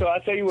do. Oh. So I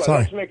tell you what,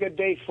 Sorry. let's make a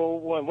date for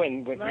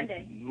when?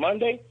 Monday.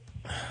 Monday?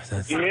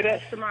 You hear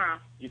that? Tomorrow.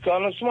 You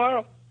calling us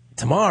tomorrow?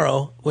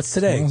 Tomorrow? What's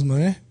today? Tomorrow's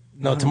Monday?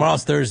 No,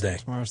 tomorrow's Thursday.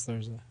 Tomorrow's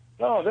Thursday.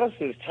 No, that's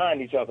his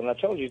Tiny talking. I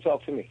told you to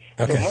talk to me.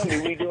 Okay. So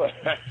Monday we do it.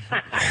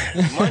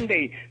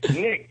 Monday,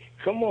 Nick,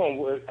 come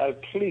on,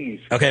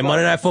 please. Okay,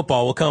 Monday Night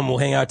Football. We'll come. We'll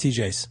hang out at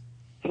TJ's.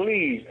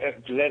 Please,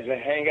 let's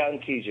hang out in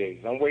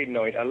TJ's. I'm waiting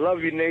on it. I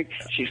love you, Nick.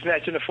 She's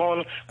snatching the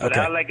phone, but Okay.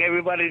 I'd like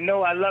everybody to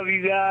know I love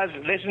you guys.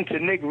 Listen to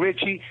Nick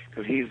Ritchie,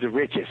 because he's the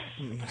richest.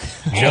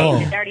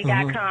 Oh.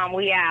 Dirty.com,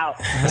 we out.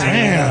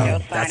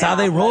 Damn. That's how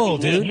they roll,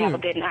 dude. Have a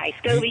good night.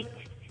 Scooby,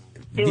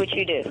 do what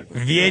you do.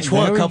 VH1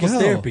 There we Couples go.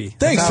 Therapy.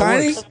 Thanks, That's how it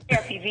Tiny. works.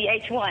 Therapy,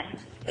 VH1.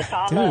 It's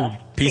all love.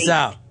 Peace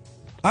out.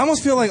 I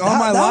almost feel like all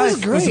my that was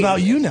life was great.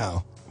 about you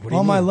now. do you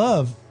All my mean?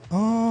 love.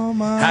 All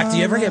my Hack, do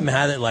you ever get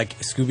mad that like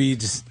Scooby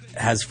just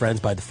has friends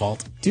by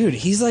default? Dude,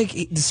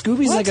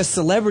 Scooby's like a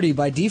celebrity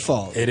by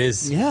default. It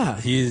is. Yeah.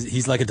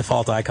 He's like a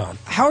default icon.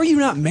 How are you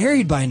not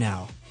married by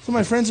now? So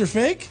my friends are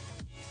fake?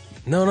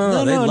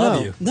 No, they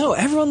love you. No,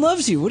 everyone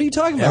loves you. What are you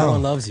talking about?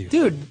 Everyone loves you.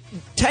 Dude,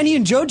 Tiny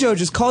and JoJo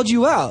just called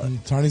you out.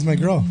 Tiny's my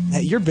girl.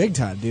 Hey, you're big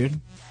time, dude.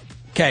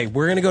 Okay,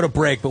 we're going to go to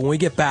break, but when we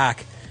get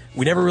back,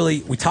 we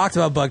talked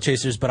about bug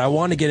chasers, but I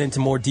want to get into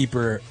more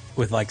deeper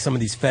with like some of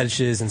these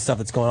fetishes and stuff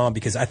that's going on,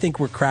 because I think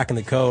we're cracking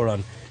the code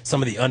on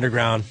some of the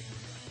underground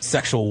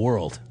sexual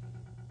world.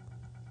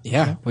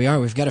 Yeah, we are.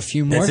 We've got a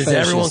few more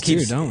fetishes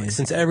too, don't we?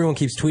 Since everyone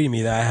keeps tweeting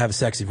me that I have a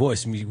sexy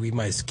voice, we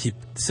might keep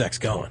the sex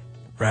going,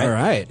 right? All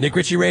right. Nick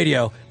Ritchie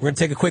Radio. We're going to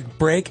take a quick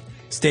break.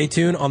 Stay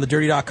tuned on the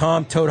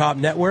Dirty.com Toad Hop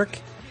Network.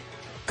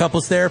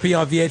 Couples Therapy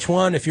on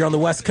VH1. If you're on the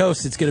West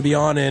Coast, it's going to be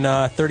on in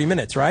 30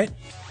 minutes, right?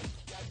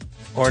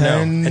 Or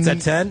 10, no? It's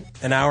at 10,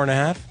 an hour and a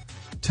half?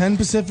 10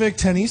 Pacific,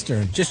 10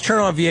 Eastern. Just turn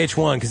on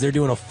VH1 because they're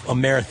doing a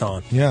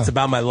marathon. Yeah. It's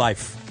about my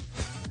life.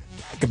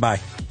 Goodbye.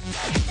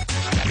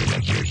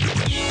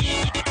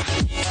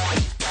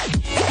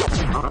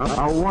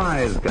 A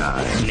wise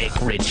guy. Nick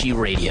Ritchie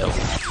Radio.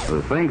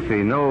 Who thinks he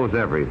knows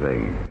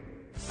everything.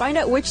 Find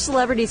out which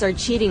celebrities are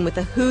cheating with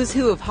the who's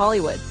who of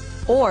Hollywood.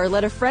 Or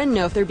let a friend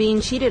know if they're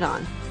being cheated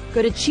on.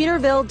 Go to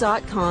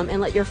Cheaterville.com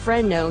and let your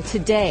friend know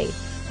today.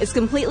 It's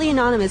completely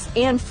anonymous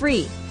and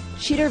free.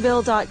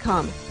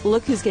 Cheaterville.com.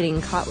 Look who's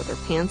getting caught with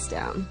her pants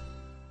down.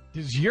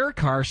 Does your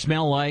car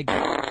smell like?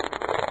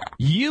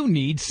 You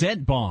need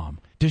Scent Bomb.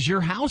 Does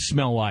your house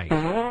smell like?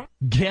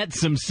 Get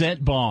some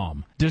Scent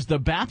Bomb. Does the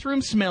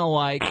bathroom smell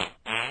like?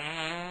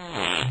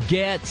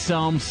 Get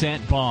some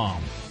Scent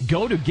Bomb.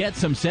 Go to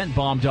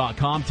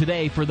GetSomeScentBomb.com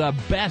today for the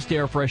best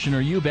air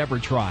freshener you've ever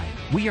tried.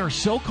 We are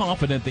so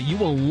confident that you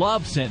will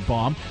love Scent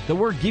Bomb that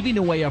we're giving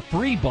away a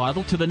free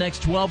bottle to the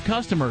next 12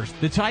 customers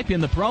that type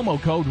in the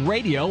promo code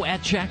RADIO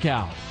at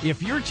checkout.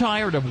 If you're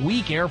tired of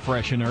weak air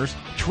fresheners,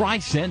 try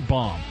Scent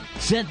Bomb.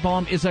 Scent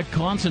Bomb is a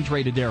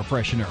concentrated air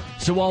freshener,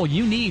 so all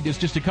you need is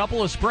just a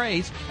couple of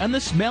sprays and the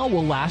smell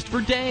will last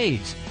for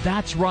days.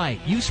 That's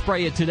right, you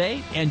spray it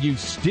today and you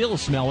still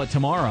smell it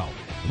tomorrow.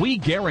 We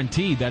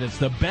guarantee that it's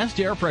the best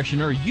air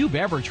freshener you've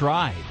ever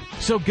tried.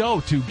 So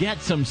go to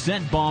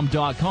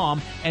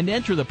GetSomeScentBomb.com and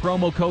enter the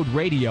promo code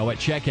RADIO at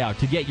checkout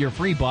to get your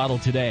free bottle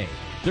today.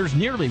 There's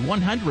nearly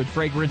 100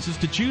 fragrances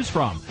to choose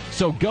from.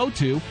 So go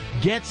to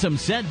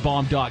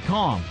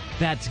GetSomeScentBomb.com.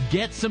 That's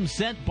Get Some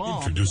Scent Bomb.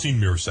 Introducing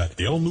Miraset,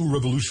 the all-new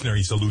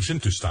revolutionary solution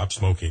to stop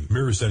smoking.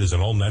 Miraset is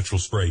an all-natural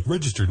spray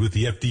registered with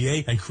the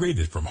FDA and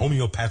created from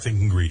homeopathic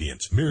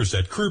ingredients.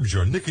 Miraset curbs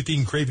your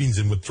nicotine cravings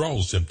and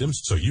withdrawal symptoms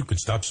so you can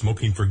stop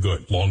smoking for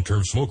good.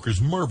 Long-term smokers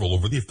marvel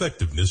over the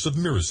effectiveness of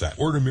Miraset.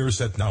 Order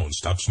Miraset now and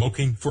stop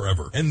smoking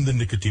forever. End the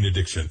nicotine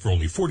addiction for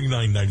only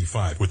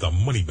 $49.95 with a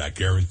money-back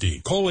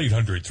guarantee. Call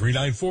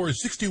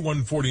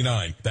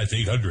 800-394-6149. That's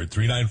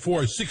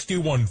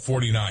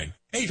 800-394-6149.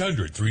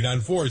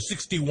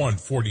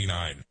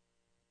 800-394-6149.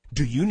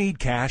 Do you need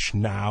cash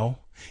now?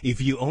 If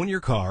you own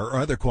your car or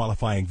other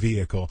qualifying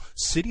vehicle,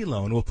 City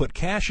Loan will put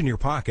cash in your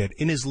pocket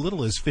in as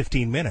little as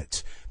 15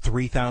 minutes,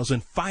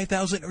 $3,000,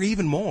 $5,000, or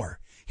even more.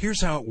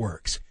 Here's how it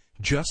works.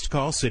 Just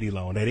call City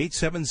Loan at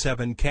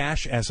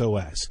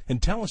 877-CASH-SOS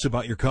and tell us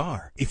about your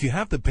car. If you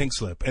have the pink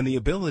slip and the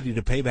ability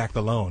to pay back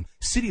the loan,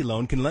 City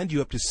Loan can lend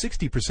you up to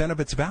 60%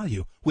 of its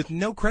value with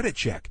no credit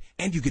check,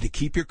 and you get to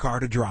keep your car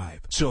to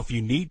drive. So if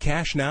you need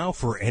cash now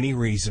for any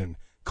reason,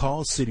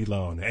 call City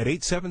Loan at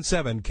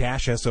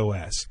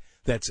 877-CASH-SOS.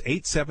 That's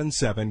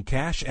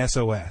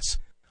 877-CASH-SOS.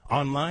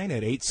 Online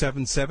at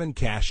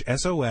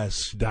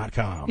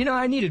 877-CASHSOS.com. You know,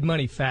 I needed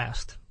money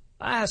fast.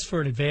 I asked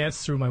for an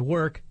advance through my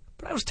work,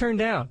 but I was turned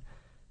down.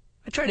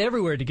 I tried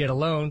everywhere to get a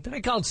loan. Then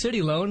I called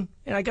City Loan,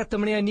 and I got the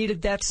money I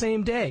needed that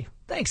same day.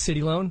 Thanks,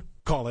 City Loan.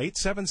 Call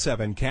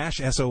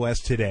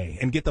 877-CASH-SOS today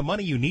and get the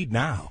money you need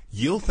now.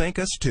 You'll thank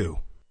us, too.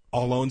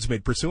 All loans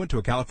made pursuant to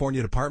a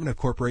California Department of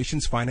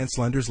Corporations Finance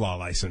Lenders Law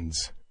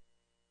License.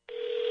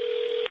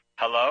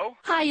 Hello?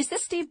 Hi, is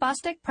this Steve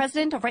Bostic,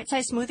 president of Right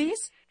Size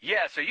Smoothies?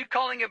 Yes, are you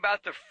calling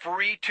about the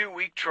free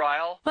 2-week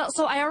trial? Well,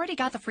 so I already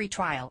got the free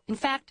trial. In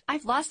fact,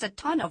 I've lost a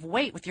ton of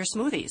weight with your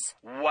smoothies.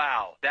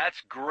 Wow,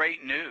 that's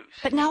great news.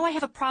 But now I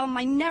have a problem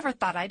I never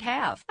thought I'd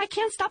have. I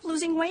can't stop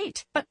losing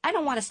weight. But I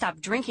don't want to stop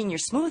drinking your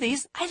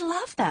smoothies. I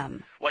love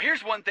them. Well,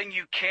 here's one thing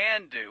you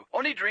can do.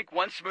 Only drink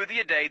one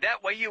smoothie a day.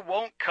 That way you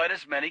won't cut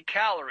as many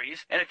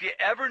calories. And if you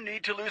ever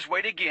need to lose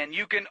weight again,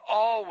 you can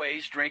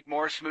always drink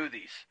more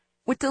smoothies.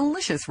 With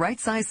delicious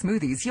right-size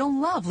smoothies,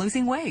 you'll love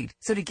losing weight.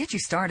 So to get you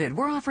started,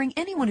 we're offering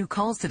anyone who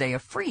calls today a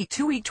free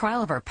 2-week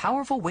trial of our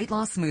powerful weight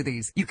loss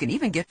smoothies. You can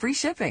even get free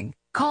shipping.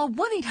 Call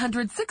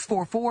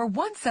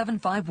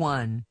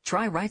 1-800-644-1751.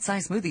 Try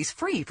right-size smoothies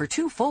free for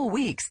 2 full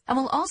weeks, and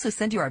we'll also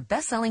send you our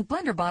best-selling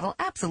blender bottle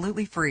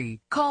absolutely free.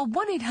 Call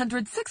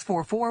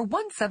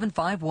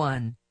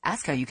 1-800-644-1751.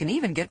 Ask how you can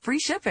even get free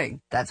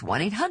shipping. That's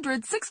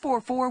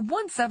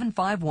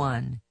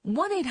 1-800-644-1751.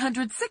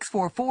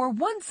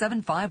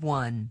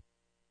 1-800-644-1751.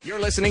 You're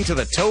listening to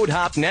the Toad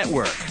Hop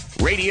Network,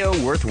 radio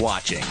worth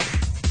watching.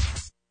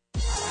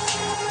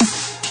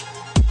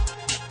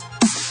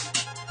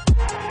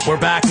 We're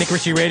back, Nick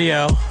Ritchie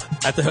Radio,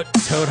 at the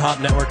Toad Hop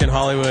Network in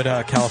Hollywood,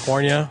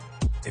 California.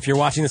 If you're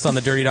watching this on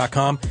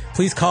thedirty.com,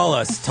 please call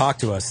us. Talk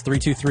to us.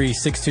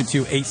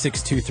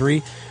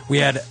 323-622-8623. We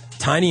had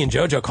Tiny and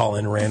JoJo call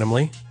in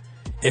randomly.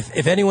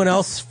 If anyone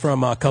else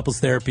from Couples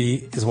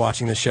Therapy is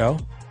watching the show,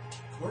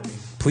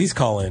 please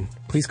call in.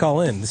 Please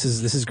call in. This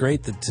is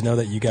great to know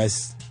that you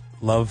guys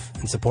love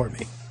and support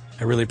me.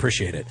 I really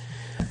appreciate it.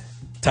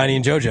 Tiny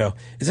and JoJo.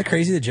 Is it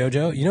crazy that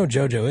JoJo? You know what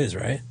JoJo is,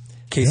 right?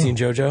 Casey and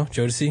JoJo,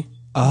 Jodeci.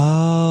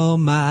 All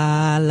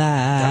my life.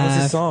 That was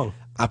his song.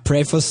 I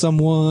pray for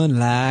someone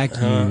like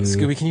you.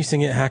 Scooby, can you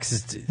sing it? Hacks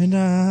is... And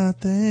I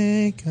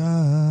thank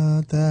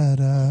God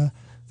that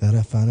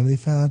I finally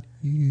found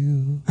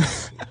you.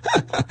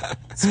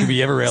 Scooby,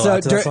 you ever rail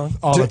out to that song?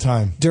 All the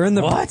time. During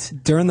the What?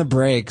 During the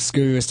break,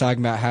 Scooby was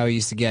talking about how he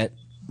used to get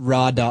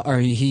raw dog, or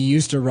he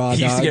used to raw dog.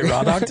 He used to get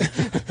raw dogged?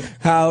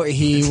 How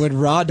he would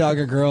raw dog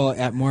a girl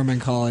at Mormon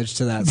College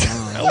to that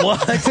song.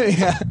 What?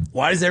 Yeah.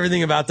 Why does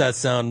everything about that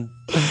sound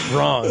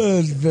wrong?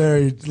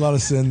 There's a lot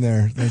of sin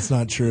there. That's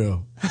not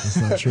true. That's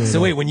not true.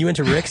 So wait, when you went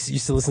to Rick's, you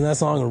used to listen to that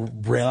song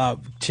and rail out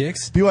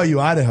chicks?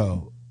 BYU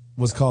Idaho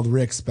was called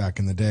Rick's back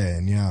in the day,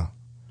 and yeah.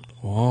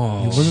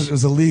 Whoa. It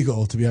was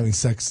illegal to be having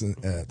sex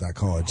at that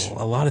college.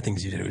 Well, a lot of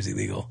things you did was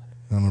illegal.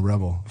 I'm a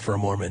rebel. For a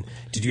Mormon.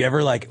 Did you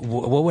ever, like,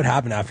 what would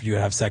happen after you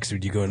would have sex?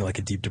 Would you go into, like,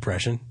 a deep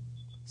depression?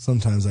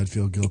 Sometimes I'd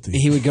feel guilty.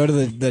 He would go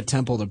to the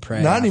temple to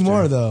pray. Not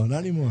anymore, though. Not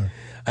anymore.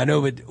 I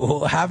know, but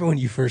what happened when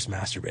you first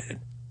masturbated?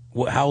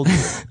 How old were you?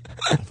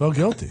 I felt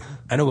guilty.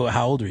 I know, but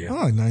how old were you? Oh,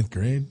 like ninth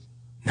grade.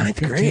 Ninth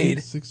 15,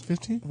 grade?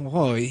 15?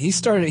 Whoa,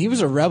 he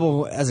was a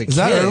rebel as a kid. Is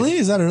that early?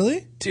 Is that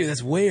early? Dude,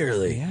 that's way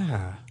early.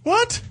 Yeah.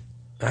 What?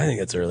 I think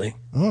that's early.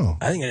 Oh.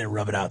 I think I didn't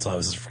rub it out until I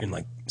was freaking,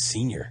 like,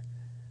 senior.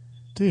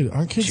 Dude,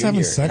 aren't kids Junior having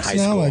in sex high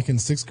now, school. like in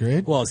 6th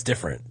grade? Well, it's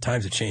different.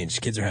 Times have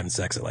changed. Kids are having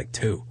sex at, like,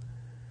 2.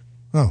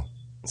 Oh.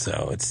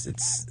 So it's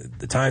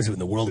the times in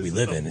the world we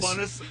live in.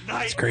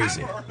 It's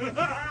crazy.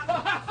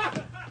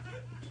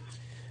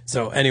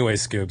 So,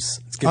 anyways,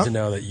 Scoops, it's good to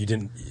know that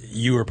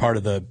you were part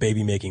of the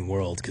baby making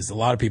world, because a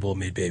lot of people have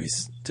made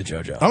babies to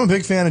JoJo. I'm a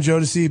big fan of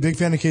Jodeci, big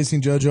fan of Casey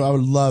and JoJo. I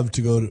would love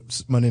to go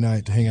to Monday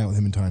night to hang out with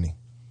him and Tiny.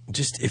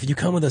 Just if you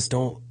come with us,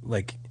 don't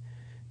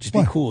just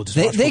be cool. Just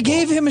watch They football.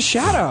 gave him a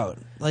shout out.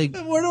 Like,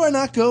 where do I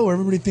not go where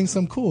everybody thinks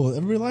I'm cool?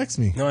 Everybody likes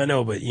me. No, I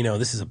know, but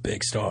this is a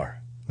big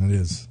star. It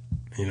is.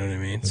 You know what I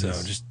mean? It So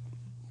is.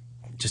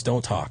 just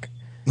don't talk.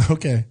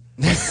 Okay.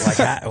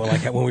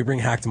 Like when we bring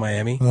Hack to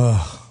Miami,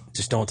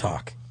 just don't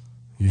talk.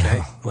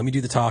 Okay, let me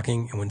do the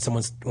talking, and when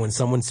someone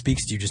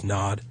speaks to you, just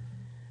nod.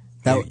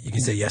 You can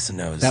say yes and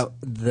no's.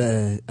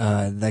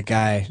 That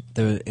guy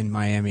in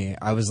Miami,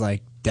 I was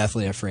like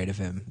deathly afraid of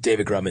him.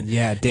 David Grumman.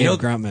 Yeah, David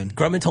Grumman.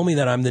 Grumman told me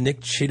that I'm the Nick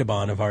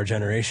Cheetahbon of our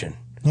generation.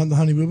 Not the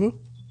Honey Boo Boo?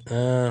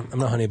 I'm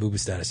not Honey Boo Boo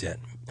status yet.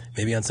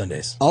 Maybe on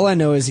Sundays. All I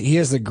know is he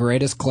has the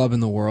greatest club in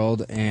the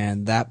world,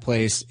 and that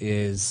place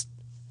is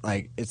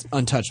like it's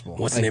untouchable.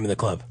 What's the name of the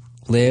club?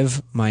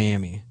 Live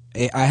Miami.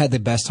 I had the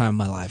best time of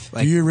my life.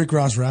 Do your Rick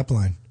Ross rap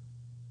line?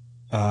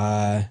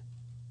 I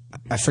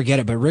forget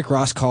it, but Rick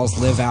Ross calls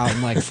Live out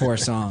in like 4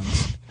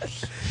 songs.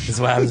 This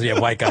is what happens when you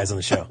have white guys on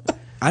the show.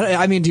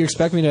 I mean, do you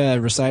expect me to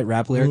recite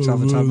rap lyrics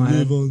off the top of my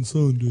head? Live on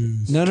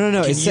Sundays. No. Can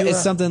It's you,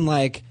 something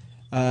like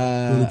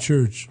Go to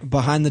church.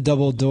 Behind the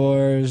double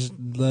doors.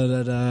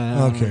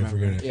 Okay,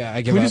 forget it. Yeah, I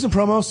Can give we up. do some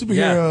promo superheroes?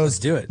 Yeah, let's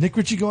do it. Nick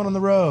Ritchie going on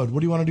the road.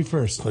 What do you want to do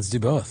first? Let's do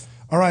both.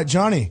 All right,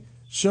 Johnny.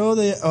 Show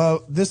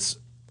this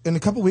in a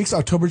couple weeks,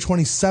 October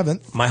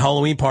 27th. My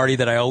Halloween party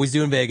that I always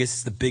do in Vegas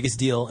is the biggest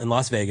deal in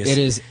Las Vegas. It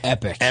is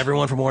epic.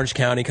 Everyone from Orange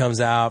County comes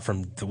out,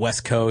 from the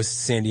West Coast,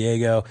 San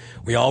Diego.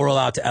 We all roll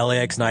out to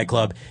LAX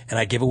nightclub, and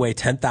I give away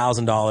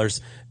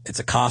 $10,000. It's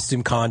a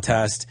costume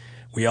contest.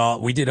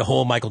 We did a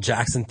whole Michael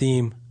Jackson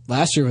theme.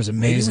 Last year was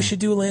amazing. Maybe we should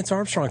do a Lance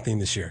Armstrong theme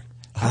this year.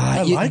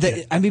 I like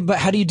it. I mean, but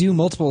how do you do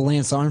multiple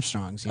Lance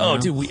Armstrongs? You know?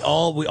 Dude, we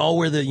all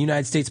wear the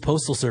United States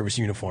Postal Service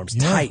uniforms,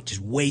 tight,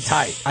 just way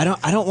tight. I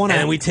don't want to.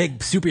 And we take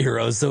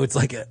superheroes, so it's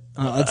like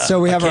so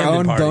we have our Camden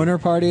own party. boner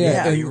party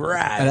at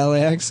rad.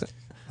 LAX.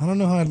 I don't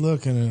know how I'd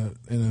look in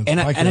a And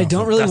I don't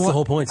outfit. really That's want the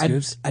whole point,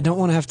 Scoops. I don't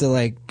want to have to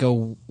like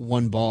go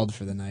one bald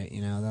for the night.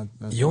 You know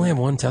that's You only have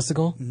one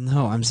testicle?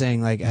 No, I'm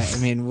saying like I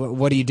mean,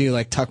 what do you do?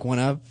 Like tuck one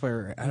up,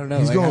 or I don't know.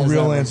 He's like, how going does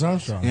real that Lance work?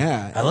 Armstrong.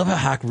 Yeah, I love how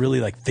Hack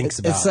really thinks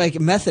about it's like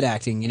method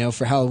acting. You know,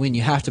 for Halloween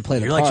you have to play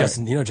the You're part. like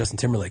Justin. You know Justin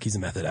Timberlake. He's a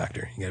method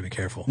actor. You got to be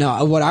careful.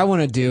 No, what I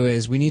want to do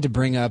is we need to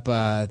bring up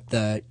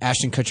the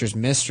Ashton Kutcher's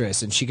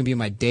mistress, and she can be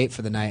my date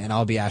for the night, and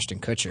I'll be Ashton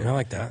Kutcher. I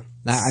like that.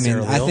 I mean,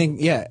 Sarah I Leal?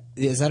 think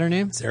is that her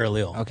name? Sarah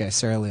Leal. Okay,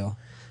 Sarah Leal.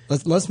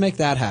 Let's make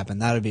that happen.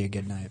 That would be a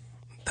good night.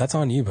 That's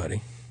on you,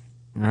 buddy.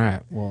 All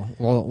right. Well,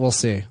 we'll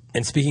see.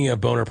 And speaking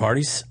of boner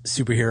parties,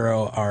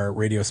 Superhero, our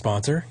radio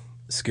sponsor,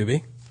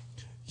 Scooby.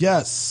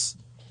 Yes.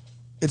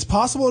 It's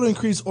possible to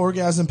increase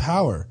orgasm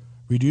power,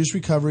 reduce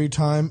recovery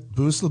time,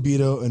 boost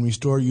libido, and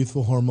restore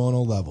youthful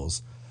hormonal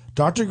levels.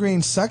 Dr.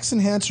 Green's Sex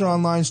Enhancer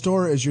online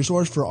store is your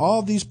source for all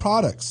of these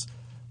products.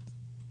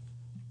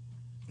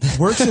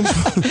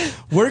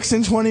 Works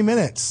in 20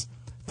 minutes.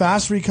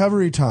 Fast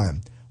recovery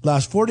time.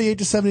 Lasts 48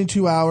 to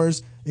 72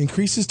 hours.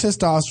 Increases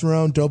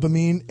testosterone,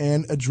 dopamine,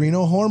 and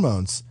adrenal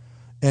hormones.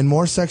 and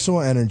more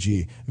sexual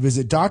energy.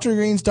 Visit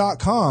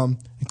drgreens.com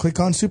and click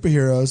on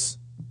superheroes.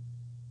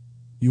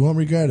 You won't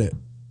regret it.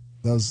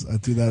 I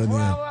threw that in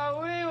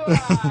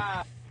the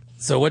end.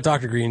 So what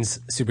Dr. Green's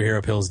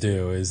superhero pills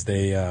do is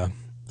they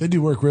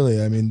do work,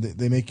 really. I mean,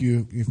 they make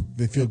you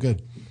they feel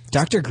good.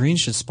 Dr. Green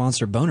should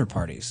sponsor boner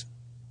parties.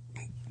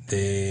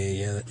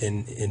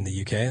 In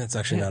the UK, that's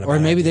actually not a Or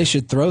bad maybe idea. they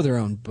should throw their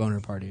own boner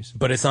parties.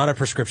 But it's not a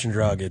prescription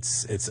drug.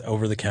 It's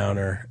over the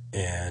counter,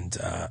 and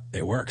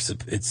it works.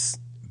 It's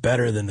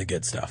better than the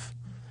good stuff.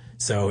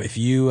 So if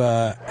you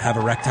have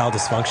erectile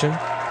dysfunction,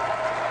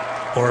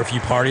 or if you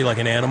party like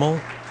an animal,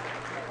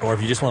 or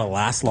if you just want to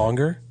last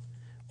longer,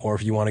 or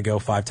if you want to go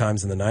 5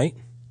 times in the night,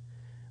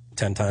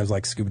 10 times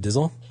like Scuba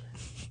Dizzle,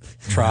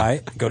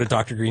 go to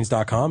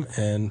drgreens.com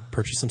and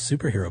purchase some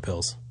superhero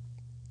pills.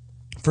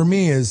 For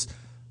me, is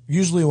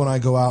usually when I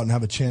go out and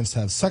have a chance to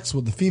have sex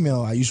with the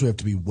female, I usually have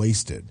to be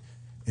wasted.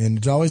 And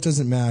it always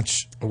doesn't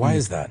match. Why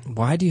is that?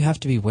 Why do you have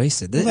to be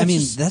wasted? Well, I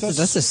mean, that's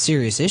that's a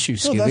serious issue, No,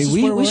 that's Scooby. just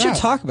where We we're should at.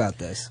 talk about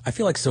this. I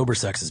feel like sober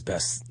sex is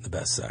the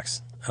best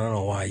sex. I don't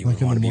know why you Like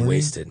would in want the to be morning?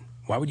 wasted.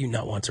 Why would you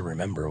not want to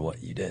remember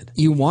what you did?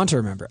 You want to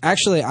remember.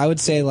 Actually, I would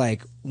say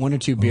like 1 or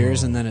 2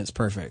 beers and then it's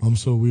perfect. I'm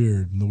so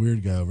weird. I'm the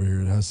weird guy over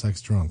here that has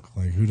sex drunk.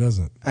 Like, who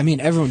doesn't? I mean,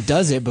 everyone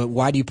does it, but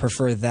why do you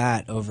prefer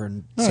that over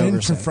No, I sober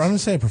didn't sex? prefer, I'm going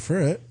to say I prefer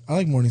it. I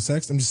like morning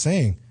sex. I'm just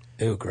saying.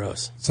 Ew,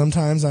 gross.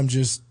 Sometimes I'm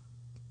just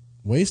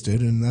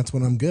wasted, and that's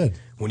when I'm good.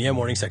 When you have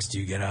morning sex, do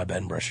you get out of bed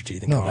and brush your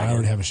teeth and No, come back I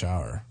already in? have a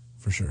shower,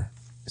 for sure.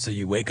 So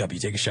you wake up, you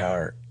take a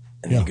shower,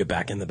 and then you get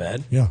back in the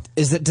bed? Yeah.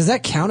 Does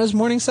that count as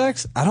morning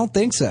sex? I don't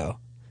think so.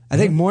 I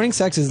think morning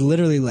sex is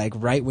literally like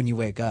right when you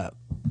wake up.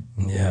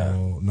 Yeah.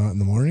 Oh, not in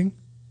the morning?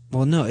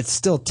 Well, no, it's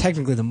still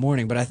technically the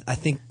morning, but I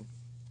think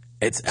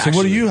it's. So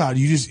what do you have?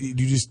 Do you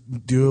just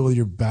do it with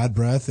your bad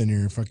breath and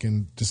your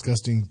fucking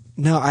disgusting?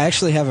 No, I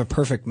actually have a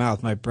perfect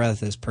mouth. My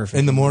breath is perfect.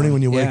 In the morning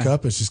when you wake Yeah.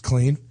 up, it's just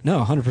clean.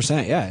 No,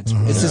 100%. Yeah, it's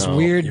Uh-huh. this No,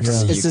 weird. you're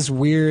from the It's this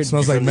weird. It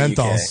smells like You're from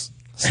the menthols.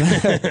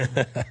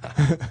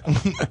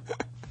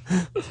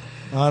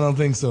 I don't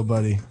think so,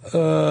 buddy.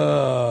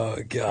 Oh,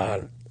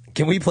 God.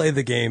 Can we play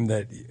the game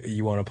that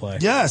you want to play?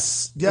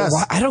 Yes, yes.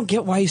 Why- I don't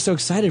get why he's so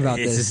excited about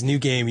It's this. this new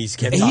game he's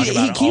kept He talking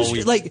about keeps all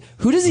week. like,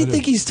 who does he I do.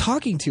 think he's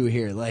talking to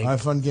here? Like, I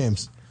have fun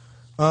games.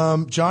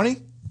 Johnny?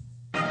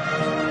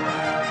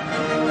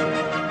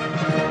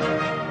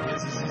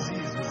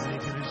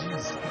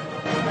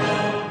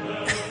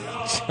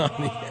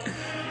 Johnny.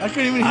 I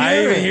couldn't even hear I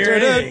it. didn't even hear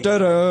anything.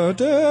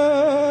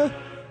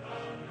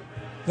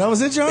 That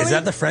was it, Johnny? Is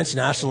that the French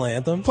national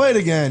anthem? Play it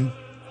again.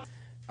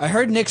 I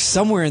heard Nick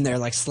somewhere in there,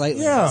 like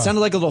slightly. Yeah. It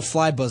sounded like a little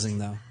fly buzzing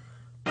though.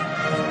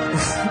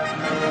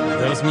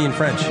 That was me in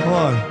French. Hold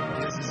on.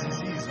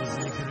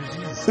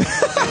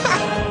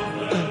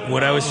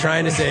 What I was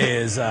trying to say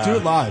is... Do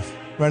it live,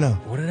 right now.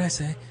 What did I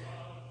say?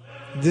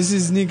 This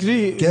is Nick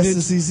Lee. Guess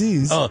the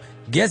CZs. Oh,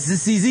 guess the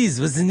CZs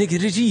was the Nick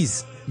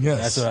Cheese. Yes.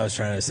 That's what I was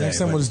trying to say. Next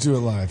time but we'll just do it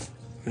live.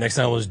 next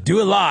time we'll just do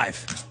it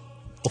live.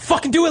 We'll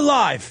fucking do it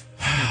live.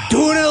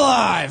 Doing it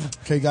live.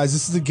 Okay, guys,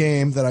 this is a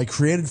game that I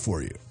created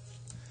for you.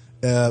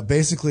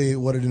 Basically,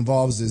 what it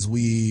involves is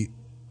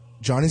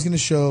Johnny's going to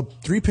show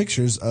 3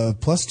 pictures of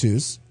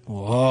 +2s.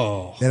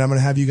 Whoa. And I'm going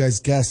to have you guys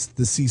guess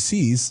the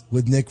CCs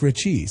with Nick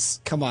Ritchie's.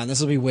 Come on, this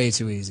will be way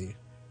too easy.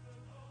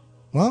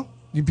 Well,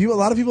 a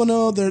lot of people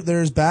know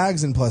there's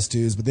bags in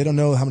 +2s, but they don't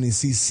know how many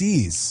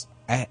CCs.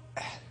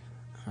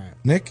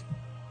 Nick?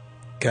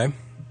 Okay.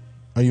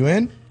 Are you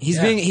in?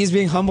 He's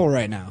being humble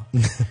right now.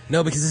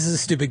 No, because this is a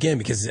stupid game.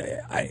 Because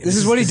This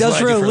is what he does I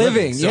for do a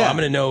living, So yeah. I'm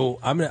gonna know.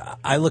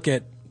 I look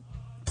at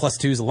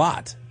 +2s a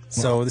lot.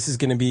 So this is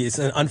gonna be. It's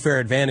an unfair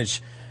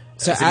advantage.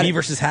 So is it me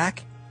versus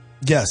Hack?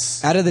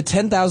 Yes. Out of the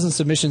 10,000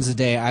 submissions a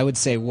day, I would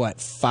say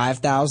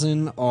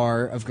 5,000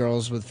 are of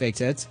girls with fake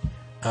tits.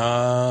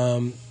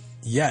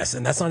 Yes,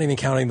 and that's not even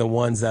counting the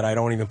ones that I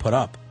don't even put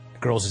up.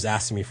 Girls just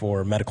asking me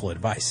for medical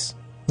advice.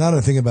 Now that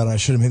I think about it, I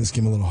should have made this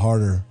game a little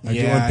harder. I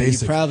Yeah, went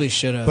basic. you probably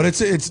should have. But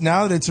it's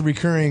now that it's a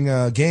recurring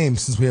game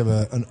since we have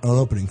an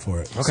opening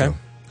for it. Okay. So.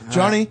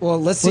 Johnny, right.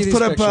 Well, let's see these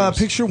put up pictures.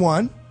 picture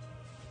 1.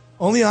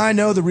 Only I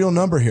know the real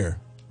number here.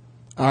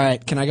 All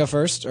right, can I go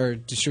first, or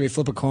should we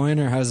flip a coin,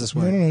 or how does this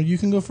work? No, you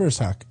can go first,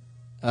 Hack.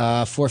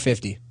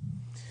 450.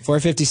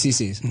 450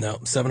 cc's. No,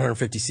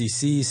 750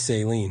 cc's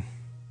saline.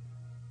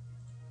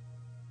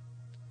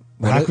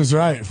 Hack was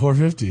right.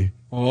 450.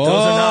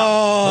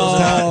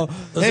 Oh,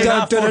 Those are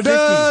not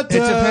 450. It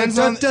depends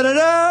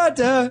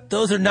on.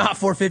 Those are not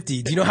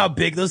 450. Do you know how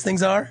big those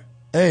things are?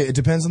 Hey, it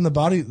depends on the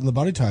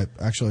body type.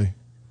 Actually,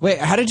 Wait,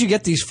 how did you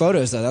get these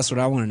photos, though? That's what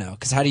I want to know.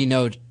 Because how do you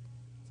know?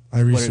 I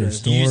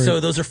researched. Don't worry.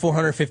 So those are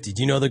 450.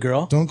 Do you know the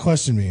girl? Don't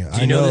question me.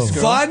 Do you know this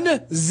girl?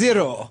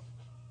 1-0.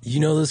 You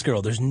know this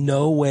girl. There's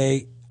no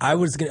way. I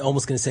was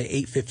almost going to say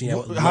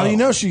 850. How do you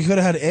know she could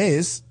have had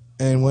A's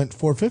and went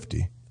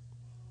 450?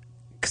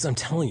 Because I'm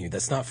telling you,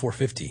 that's not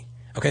 450.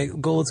 Okay, let's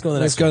go to the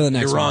Let's next go to one. the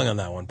next You're wrong one. on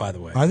that one, by the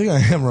way. I think I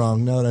am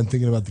wrong now that I'm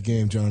thinking about the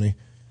game, Johnny.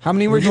 How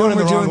many we're We're going doing? in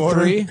the We're wrong doing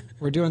order. 3.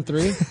 We're doing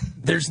 3.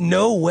 There's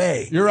no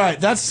way. You're right.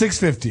 That's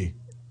 650.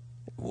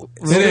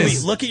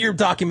 Look at your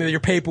document, your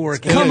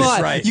paperwork. Come Get on,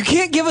 this right. you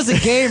can't give us a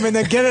game and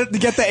then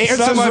get the answers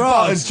not my wrong.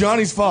 fault. It's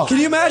Johnny's fault. Can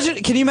you imagine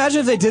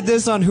if they did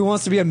this on Who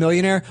Wants to Be a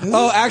Millionaire?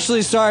 Oh,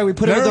 actually, sorry, we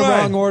put it in the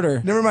wrong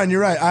order. Never mind.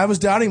 You're right. I was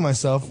doubting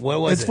myself. What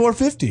was it's it?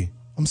 450.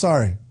 I'm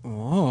sorry.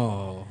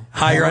 Oh.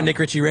 Hi, you're on Nick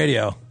Ritchie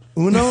Radio.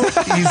 Uno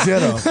y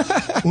zero.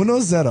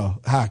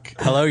 1-0. Hack.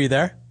 Hello, you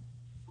there?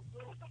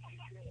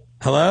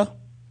 Hello?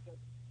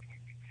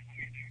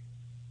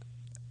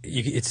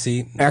 It's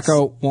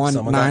Echo 1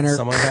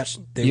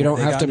 9er. You don't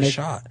have to make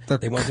shot.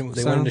 They went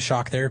into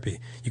shock therapy.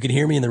 You can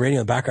hear me in the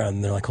radio in the background,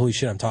 and they're like, "Holy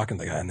shit, I'm talking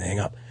to the guy," and they hang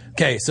up.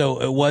 Okay,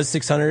 so it was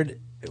 600.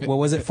 What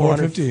was it?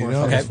 450.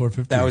 No, okay, it was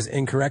 450. That was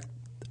incorrect.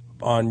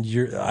 On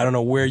your, I don't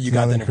know where you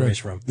got that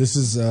information from. This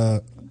is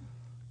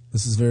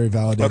very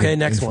validated. Okay,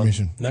 next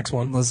information. one. Next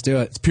one. Let's do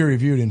it. It's peer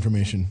reviewed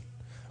information.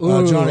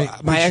 Ooh, Johnny,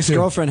 my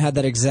ex-girlfriend had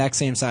that exact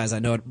same size. I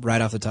know it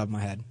right off the top of my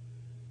head.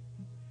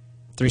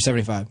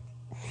 375.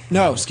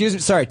 No, excuse me.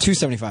 Sorry,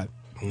 275.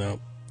 No,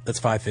 that's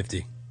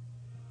 550.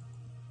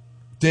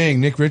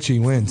 Dang, Nick Ritchie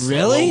wins.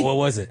 Really? What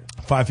was it?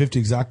 550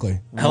 exactly.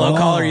 Hello,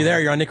 caller. Are you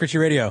there? You're on Nick Ritchie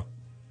Radio.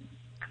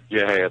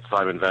 Yeah, hey, it's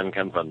Simon Van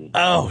Kempen.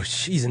 Oh,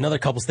 she's another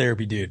couples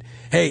therapy dude.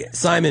 Hey,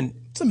 Simon.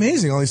 It's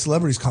amazing. All these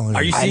celebrities calling.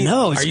 Are you seeing?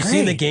 Are you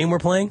seeing the game we're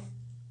playing?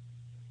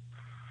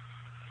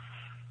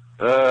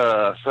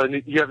 So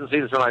you haven't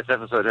seen tonight's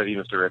episode, have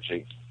you, Mr.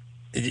 Ritchie?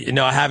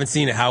 No, I haven't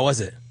seen it. How was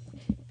it?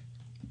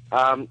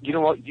 You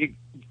know what?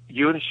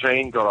 You and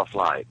Shane got off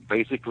light.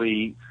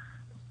 Basically,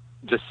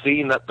 the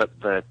scene that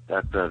the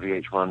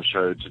VH1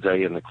 showed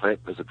today in the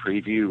clip as a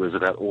preview was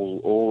about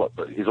all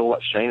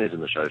that Shane is in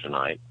the show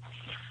tonight.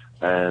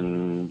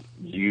 And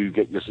you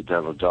get your sit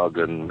down with Doug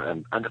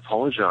and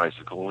apologize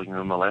for calling him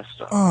a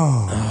molester.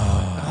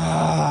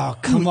 Oh,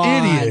 come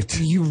on, idiot!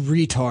 You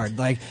retard!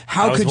 Like,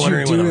 how I was could you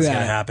wondering when it do was that?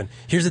 going to happen.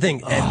 Here's the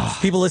thing, and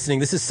people listening.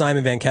 This is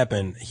Simon Van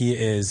Keppen. He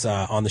is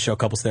on the show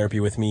Couples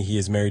Therapy with me. He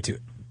is married to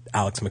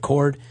Alex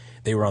McCord.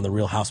 They were on the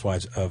Real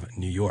Housewives of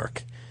New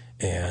York,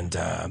 and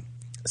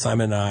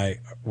Simon and I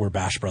were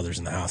Bash Brothers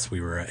in the house.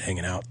 We were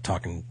hanging out,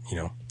 talking.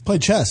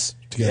 Played chess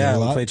together. Yeah, a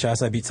lot. we played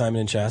chess. I beat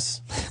Simon in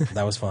chess.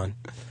 That was fun.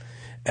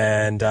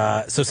 And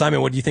so,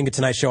 Simon, what do you think of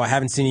tonight's show? I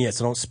haven't seen it yet,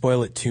 so don't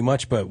spoil it too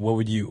much. But what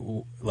would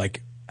you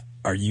like?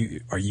 Are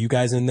you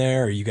guys in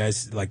there? Are you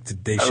guys like?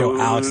 Did they show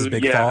Alex's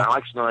big fall? Yeah,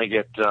 Alex and I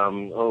get.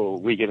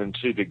 We get in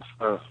two big.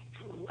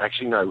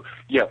 Actually, no.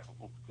 Yeah,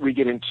 we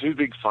get in two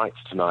big fights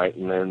tonight,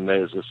 and then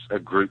there's a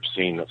group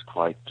scene that's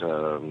quite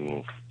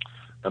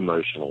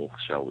emotional,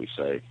 shall we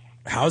say?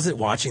 How is it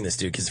watching this,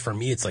 dude? Because for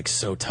me, it's like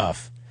so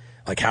tough.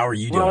 Like, how are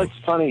you doing? Well, it's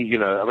funny,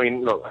 I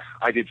mean, look,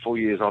 I did 4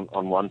 years on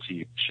one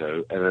TV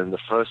show, and then the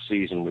first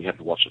season we had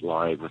to watch it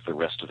live with the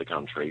rest of the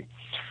country.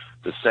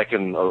 The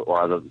second, or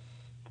either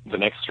the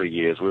next 3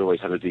 years, we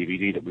always had a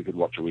DVD that we could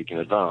watch a week in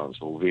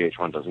advance. Well,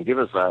 VH1 doesn't give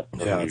us that.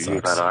 Doesn't give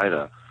you that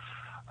either.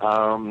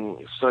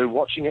 So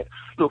watching it,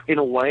 look, in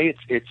a way,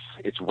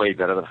 it's way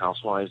better than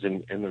Housewives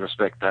in the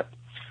respect that,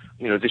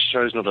 this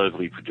show's not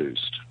overly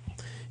produced.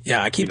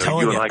 Yeah, I keep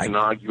telling you. You and I can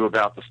argue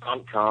about the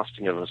stunt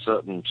casting of a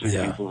certain two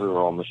people who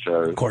are on the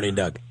show. Courtney and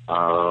Doug.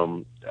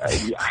 How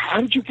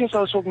did you guess I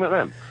was talking about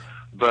them?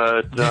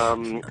 But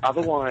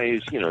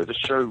otherwise, the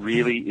show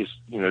really is,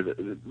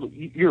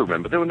 you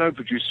remember, there were no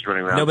producers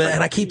running around. No, but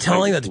and I keep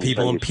telling that to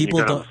people, and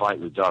people don't fight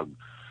with Doug.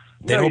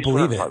 They don't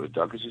believe it. Fight with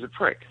Doug because he's a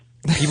prick.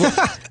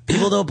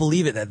 People don't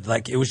believe it. That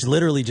like it was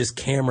literally just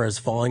cameras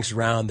following us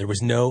around. There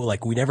was no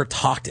we never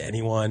talked to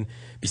anyone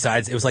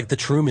besides. It was like the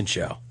Truman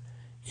Show.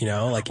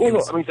 Well, look, I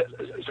mean,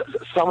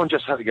 someone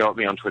just had to go at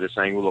me on Twitter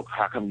saying, well, look,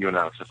 how come you and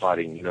Alex are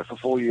fighting? For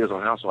 4 years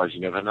on Housewives,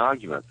 you never had an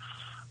argument.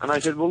 And I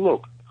said, well,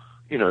 look,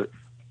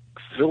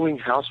 filming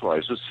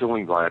Housewives was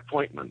filming by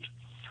appointment.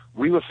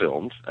 We were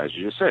filmed, as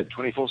you just said,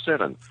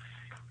 24/7.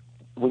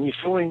 When you're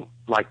filming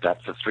like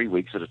that for 3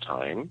 weeks at a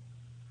time,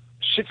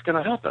 shit's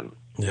going to happen.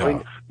 Yeah. I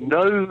mean,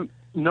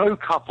 no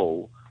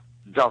couple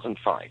doesn't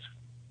fight.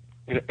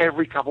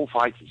 Every couple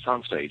fights at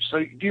some stage. So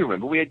do you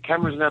remember we had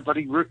cameras in our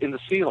bloody in the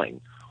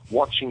ceiling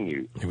watching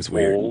you? It was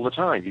weird all the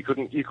time. You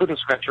couldn't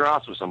scratch your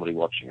ass with somebody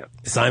watching it.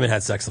 Simon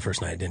had sex the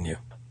first night, didn't you?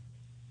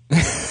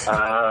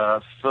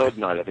 Third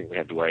night, I think we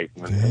had to wait.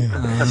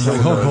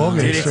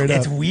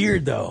 It's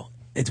weird though.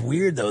 It's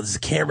weird though. There's a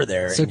camera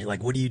there, and you're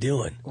like, "What are you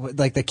doing?"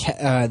 Like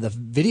the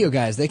video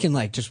guys, they can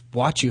just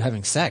watch you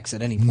having sex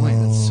at any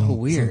point. That's so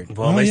weird.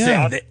 Well,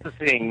 that's the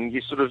thing.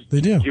 You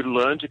you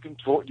learn to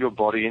contort your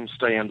body and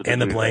stay under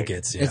the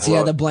blankets.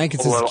 Yeah, the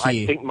blankets is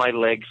key. I think my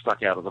leg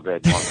stuck out of the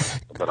bed once,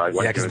 but I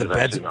won't because the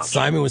beds.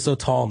 Simon was so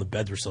tall and the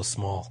beds were so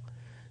small,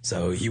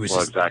 so he was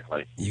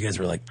exactly. You guys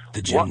were like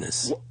the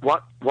gymnasts.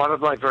 One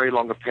of my very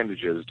long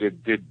appendages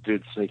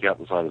did sneak out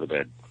the side of the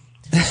bed.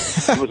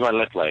 It was my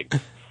left leg.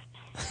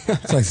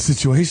 It's like a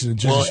situation in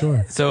Jersey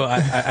Shore. So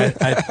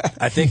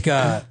I think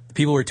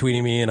people were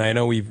tweeting me, and I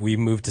know we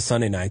moved to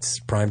Sunday nights,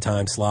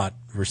 primetime slot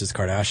versus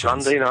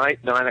Kardashians. Sunday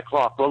night, 9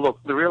 o'clock. Well, look,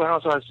 The Real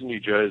Housewives of New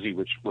Jersey,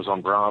 which was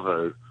on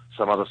Bravo,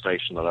 some other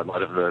station that I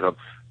might have heard of,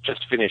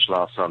 just finished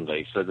last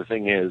Sunday. So the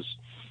thing is,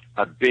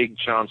 a big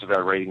chance of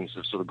our ratings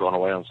have sort of gone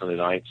away on Sunday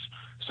nights.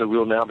 So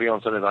we'll now be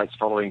on Sunday nights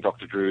following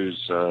Dr.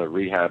 Drew's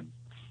rehab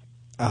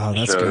Oh,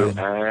 that's show. good.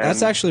 And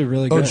That's actually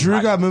really good. Oh,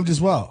 Drew got moved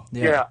as well.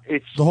 yeah,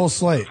 it's The whole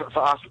slate. for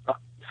us.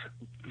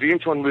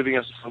 VH1 moving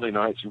us to Sunday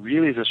nights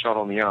really is a shot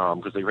on the arm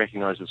because they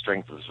recognise the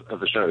strength of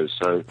the shows.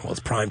 So Well, it's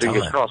prime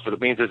fingers time. crossed, but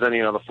it means there's only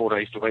another 4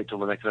 days to wait till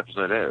the next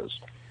episode airs.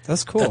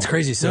 That's cool. That's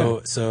crazy.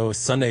 So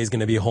Sunday is going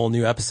to be a whole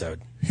new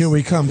episode. Here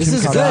we come. This Kim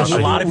is good. Kardashian.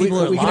 A lot of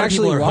people, we can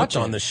actually are watch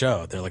hooked it. on the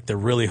show. They're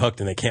really hooked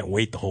and they can't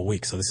wait the whole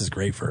week. So this is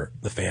great for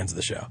the fans of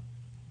the show.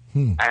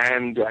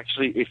 And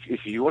actually, if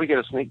you want to get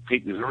a sneak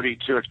peek, there's already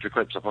 2 extra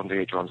clips up on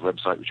VH1's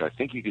website, which I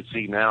think you could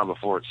see now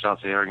before it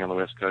starts airing on the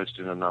West Coast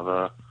in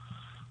another,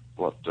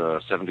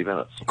 70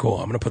 minutes. Cool.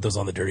 I'm going to put those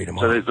on the dirty So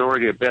tomorrow. there's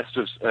already a best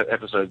of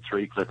episode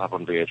 3 clip up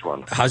on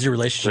VH1. How's your So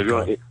relationship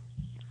going?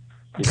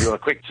 if you want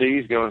a quick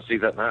tease, go and see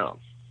that now.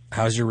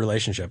 How's your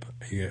relationship?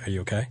 Are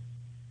you okay?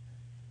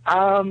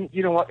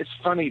 You know what? It's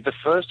funny. The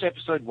first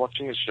episode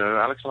watching the show,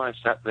 Alex and I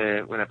sat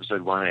there when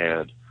episode 1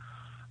 aired,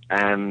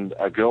 and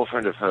a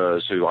girlfriend of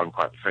hers, who I'm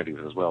quite friendly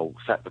with as well,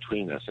 sat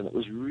between us, and it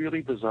was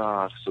really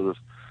bizarre to sort of,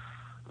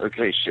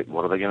 okay, shit,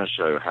 what are they going to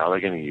show? How are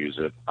they going to use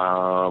it?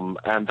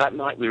 And that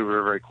night we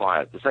were very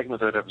quiet. The second and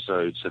third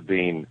episodes have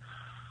been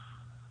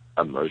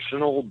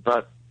emotional,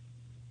 but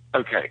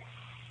okay.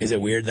 Is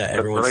it weird that The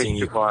everyone's seeing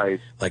you relationship-wise-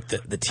 like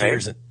the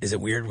tears? Is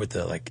it weird with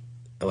the like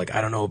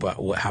I don't know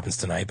about what happens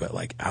tonight, but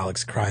like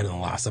Alex cried in the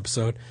last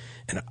episode,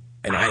 and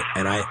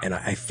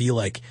I feel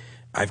like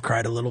I've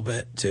cried a little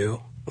bit too,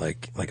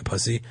 like a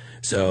pussy.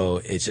 So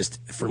it's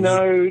just for me.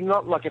 No,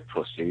 not like a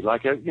pussy.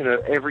 Like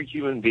every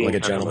human being Like a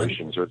has gentleman?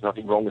 emotions. There's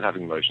nothing wrong with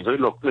having emotions. So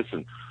look,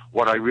 listen.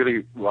 What I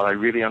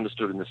really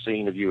understood in the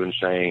scene of you and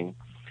Shane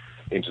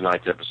in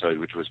tonight's episode,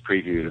 which was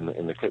previewed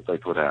in the clip they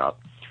put out,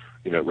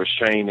 where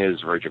Shane is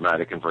very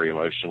dramatic and very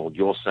emotional.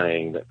 You're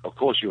saying that, of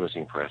course, you're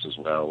missing press as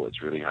well.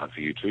 It's really hard for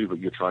you too, but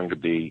you're trying to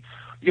be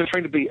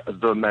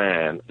the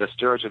man, the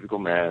stereotypical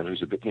man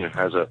who's a bit,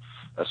 has a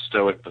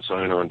stoic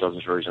persona and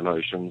doesn't show his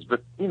emotions.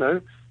 But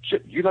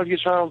shit, you love your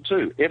child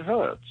too. It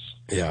hurts.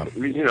 Yeah.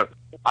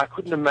 I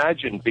couldn't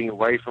imagine being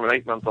away from an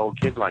 8-month-old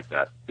kid like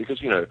that because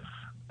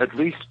at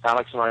least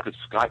Alex and I could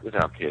Skype with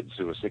our kids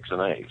who are 6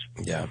 and 8.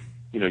 Yeah.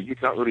 You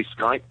can't really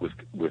Skype with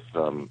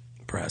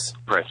press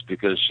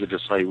because you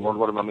just say, well,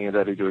 what are Mummy and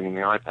Daddy doing in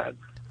the iPad?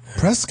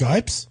 Press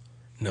Skypes?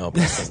 No,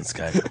 Press doesn't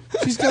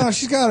Skype.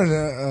 She's got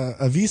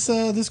a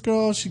visa, this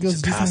girl. She goes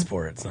It's a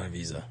passport. It's not a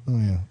visa. Oh,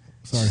 yeah.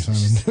 Sorry,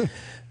 Simon.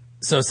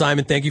 So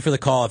Simon, thank you for the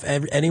call. If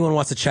anyone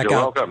wants to check You're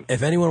out, welcome.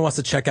 if anyone wants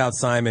to check out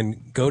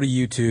Simon, go to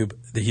YouTube.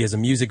 He has a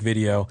music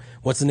video.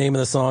 What's the name of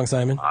the song,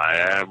 Simon? I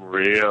am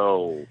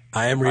real.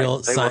 I am real.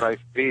 I say what I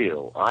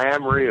feel. I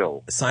am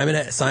real. Simon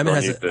has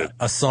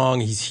a song.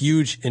 He's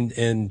huge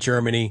in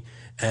Germany,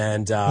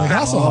 and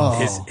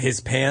his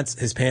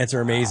pants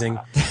are amazing.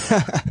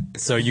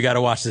 So you got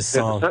to watch this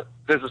song.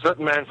 There's a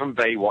certain man from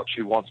Baywatch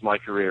who wants my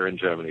career in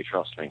Germany.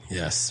 Trust me.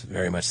 Yes,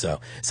 very much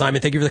so.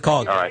 Simon, thank you for the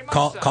call. All right.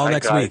 Call Thanks,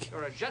 next guys. week.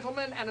 You're a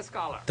gentleman and a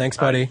scholar. Thanks,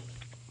 buddy.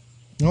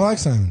 I like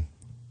Simon.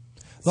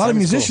 A lot of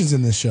musicians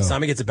in this show.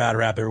 Simon gets a bad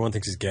rap. Everyone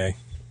thinks he's gay.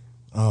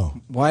 Oh.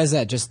 Why is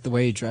that? Just the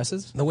way he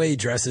dresses? The way he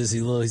dresses,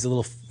 he's a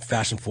little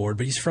fashion forward,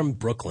 but he's from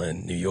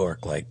Brooklyn, New York.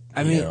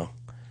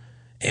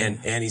 And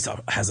he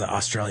has an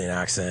Australian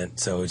accent.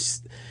 So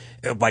it's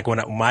like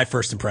my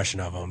first impression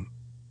of him,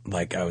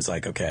 like I was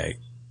like, okay,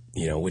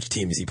 which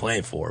team is he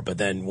playing for? But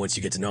then once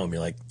you get to know him, you're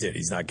like, dude,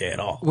 he's not gay at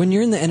all. When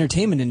you're in the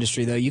entertainment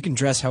industry, though, you can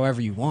dress however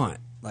you want.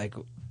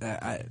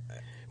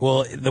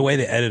 Well, the way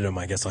they edited him,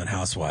 I guess, on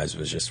Housewives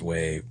was just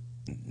way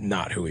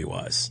not who he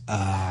was.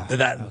 But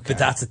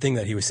that's the thing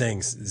that he was saying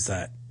is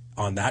that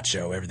on that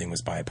show, everything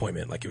was by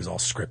appointment. Like it was all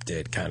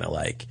scripted, kind of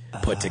like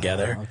put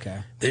together.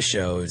 Okay. This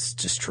show is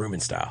just Truman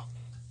style,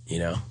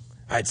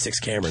 I had 6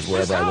 cameras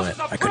wherever I went.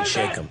 I couldn't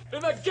shake them.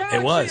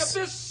 It was.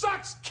 This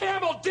sucks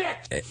camel dick.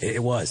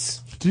 It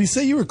was. Did he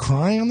say you were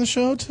crying on the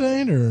show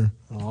today, or?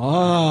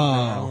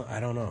 Oh. I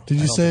don't know. Did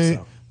you I don't say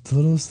think so.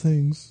 the littlest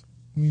things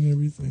mean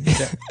everything?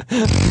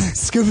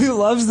 Scooby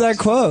loves that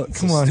quote.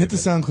 Come on, hit the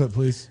sound clip,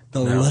 please. The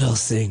little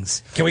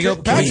things. Can we go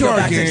back to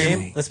our to the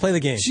game? Let's play the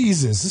game.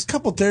 Jesus, this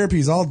couple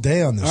therapies all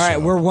day on this All right, show.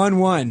 we're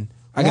 1-1.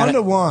 I got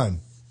 1-1.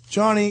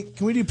 Johnny,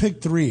 can we do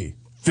pick 3?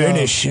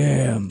 Finish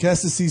him.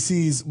 Guess the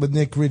CCs with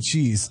Nick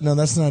Ritchie's. No,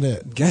 that's not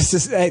it. Guess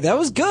this. Hey, that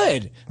was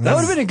good. That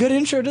would have been a good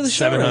intro to the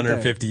show.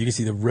 750. You can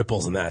see the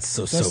ripples in that. It's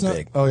so not,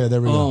 big. Oh, yeah, there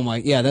we go. Oh, my.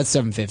 Yeah, that's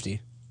 750.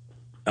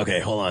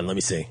 Okay, hold on. Let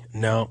me see.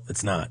 No,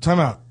 it's not.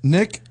 Time out.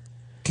 Nick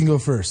can go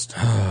first.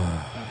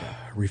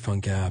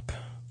 Refund gap.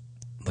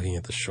 Looking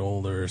at the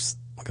shoulders.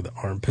 Look at the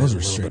armpit. Those a are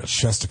little straight bit of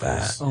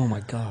chesticles. fat. Oh, my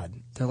God.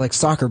 They're like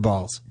soccer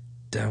balls.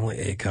 Definitely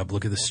A cup.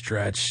 Look at the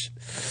stretch.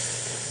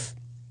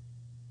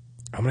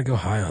 I'm gonna go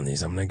high on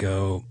these. I'm gonna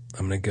go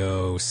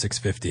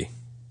 650.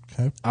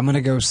 Okay. I'm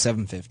gonna go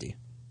 750.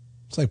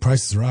 It's like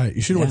Price is Right.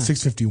 You should have went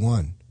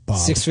 651, Bob.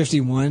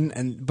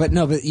 651, but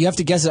you have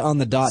to guess it on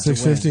the dot.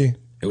 650.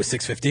 It was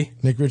 650.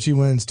 Nick Ritchie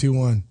wins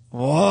 2-1.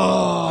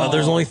 Whoa!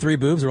 There's only 3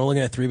 boobs. We're only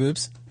looking at 3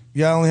 boobs.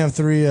 Yeah, I only have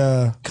 3.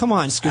 Come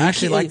on, Scooby. I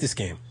actually like this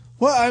game.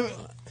 Well,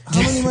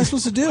 how many am I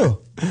supposed to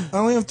do? I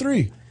only have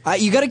 3.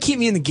 You got to keep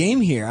me in the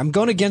game here. I'm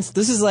going against.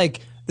 This is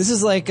like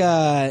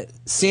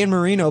San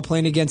Marino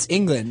playing against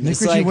England. Nick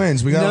It's Ritchie like,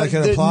 wins. We got like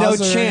an applause.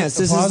 No or chance.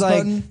 This applause is like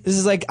button? this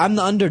is like I'm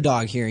the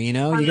underdog here. You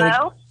know. You gotta,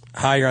 Hello?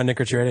 Hi, you're on Nick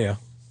Ritchie Radio.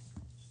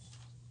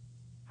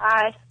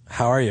 Hi.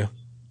 How are you?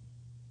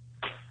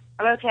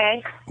 I'm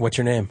okay. What's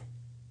your name?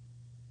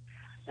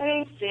 My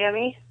name's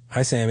Sammy.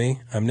 Hi, Sammy.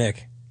 I'm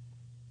Nick.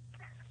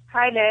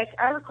 Hi, Nick.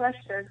 I have a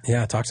question.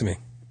 Yeah, talk to me.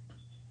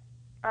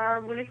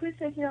 Would you please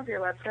take me off your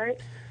website?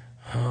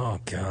 Oh,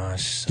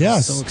 gosh.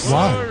 Yes, I'm so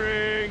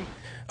excited. why?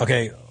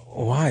 Okay,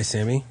 why,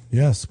 Sammy?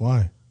 Yes,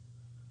 why?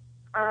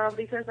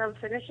 Because I'm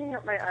finishing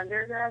up my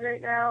undergrad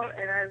right now,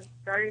 and I'm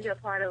starting to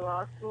apply to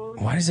law school.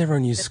 Why does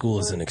everyone use school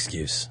as an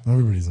excuse?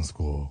 Everybody's in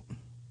school.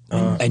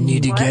 I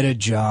need to get a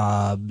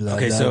job. Blah,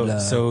 Okay, blah, blah.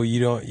 so you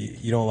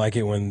don't like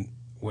it when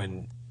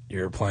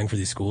you're applying for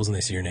these schools and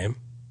they see your name?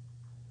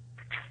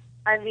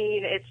 I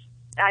mean,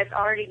 I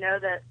already know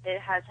that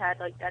it has had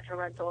like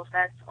detrimental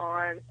effects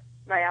on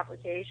my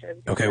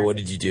application. Okay, what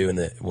did you do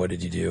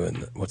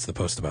and what's the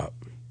post about?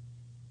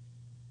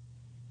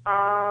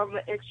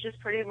 It's just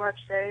pretty much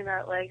saying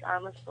that like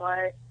I'm a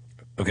slut.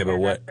 Okay, but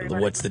And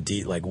what's that's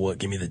the what?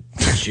 Give me the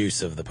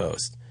juice of the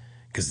post.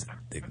 Because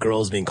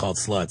girls being called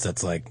sluts,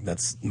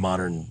 that's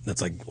modern.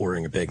 That's like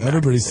ordering a Big Mac.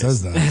 Everybody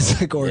says that. It's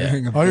like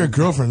ordering a All your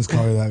girlfriends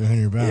call you that behind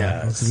your back.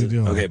 Yeah. What's the big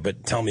deal? Okay,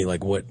 but tell me,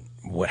 like, what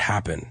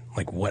happened?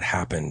 Like, what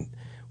happened?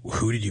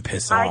 Who did you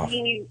piss I off?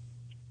 mean,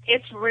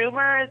 it's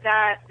rumor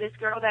that this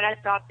girl that I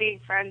stopped being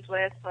friends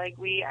with, like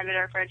we ended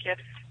our friendship.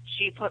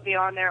 She put me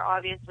on there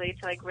obviously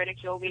to like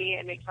ridicule me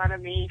and make fun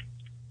of me.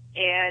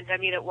 And I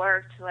mean, it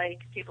worked. Like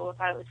people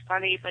thought it was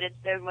funny, but it's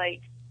been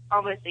like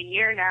almost a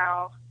year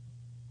now.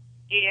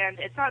 And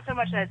it's not so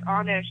much that it's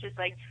on there, it's just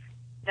like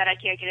that I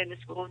can't get into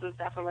schools and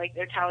stuff. And like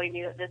they're telling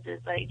me that this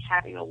is like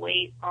having a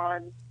weight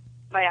on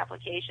my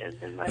applications.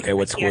 And like, Okay,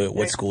 what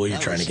school are you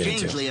trying to get into?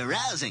 Strangely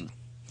arousing.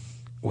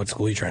 What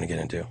school are you trying to get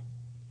into?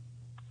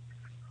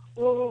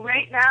 Well,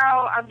 right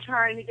now I'm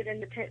trying to get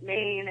into Pitt,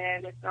 Maine,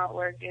 and it's not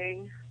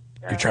working.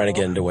 So, You're trying to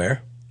get into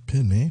where?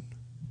 Pitt, Maine?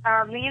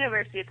 the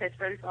University of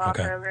Pittsburgh's law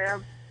Okay.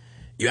 program.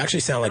 You actually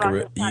sound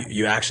like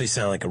you actually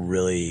sound like a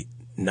really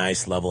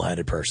nice,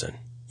 level-headed person.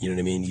 You know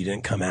what I mean? You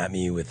didn't come at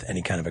me with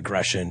any kind of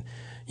aggression.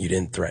 You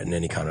didn't threaten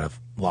any kind of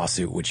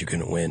lawsuit, which you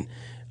couldn't win.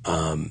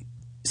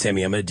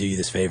 Sammy, I'm going to do you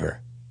this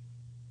favor.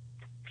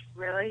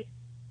 Really?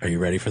 Are you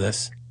ready for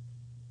this?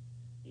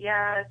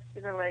 Yeah,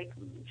 it's gonna like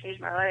change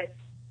my life.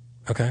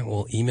 Okay,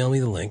 well, email me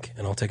the link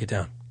and I'll take it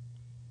down.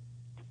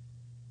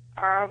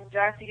 Do I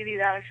have to give you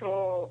the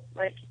actual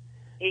like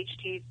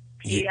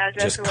HTTP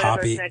address Just or whatever?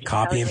 copy Should I just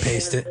copy tell you and the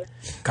paste name it. of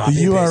the- Copy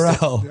The and paste it.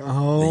 URL.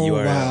 Oh, The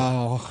URL.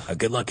 wow.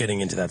 Good luck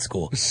getting into that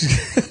school. The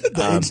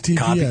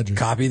HTTP address.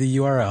 Copy the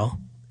URL.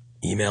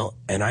 Email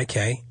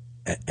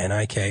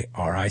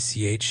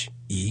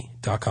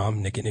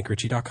NIK@NIKRICHE.com,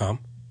 Nick@NickRitchie.com.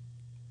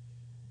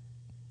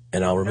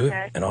 And I'll remove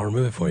Okay.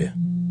 it for you.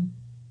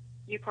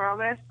 You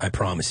promise? I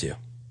promise you.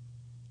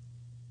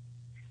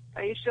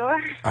 Are you sure?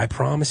 I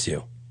promise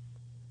you.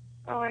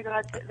 Oh my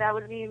god, that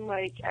would mean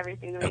like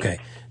everything to me. Okay.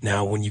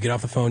 Now, when you get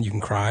off the phone, you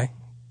can cry.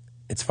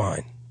 It's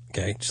fine.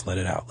 Okay, just let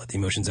it out. Let the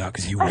emotions out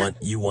because you won.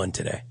 You won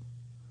today.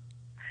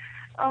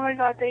 Oh my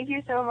god, thank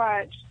you so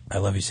much. I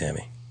love you,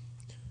 Sammy.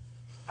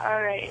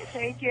 All right,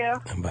 thank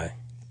you. And bye.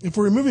 If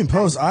we're removing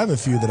posts, I have a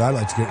few that I'd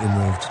like to get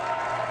removed.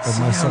 Of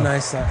See myself. how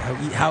nice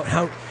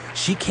how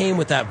she came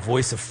with that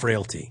voice of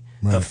frailty,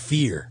 of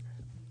fear.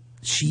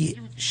 She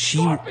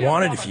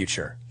wanted a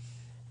future,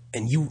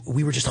 and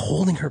we were just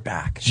holding her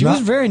back. She was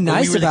very But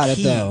nice we were the about it,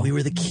 key. though. We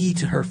were the key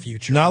to her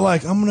future. Not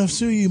like, I'm going to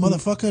sue you,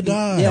 motherfucker,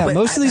 die. Yeah,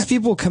 most of these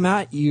people come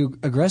at you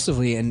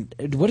aggressively, and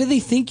what do they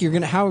think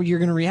how you're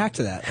gonna react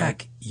to that?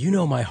 Heck, you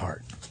know my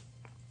heart.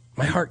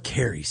 My heart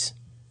carries.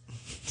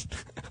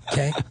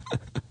 Okay?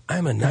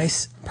 I'm a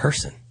nice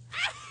person.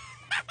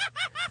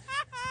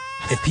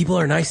 If people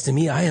are nice to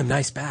me, I am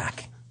nice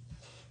back.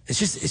 It's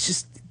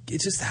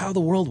just how the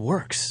world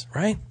works,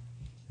 right?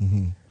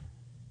 Mm-hmm.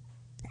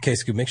 Okay,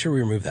 Scoop, make sure we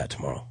remove that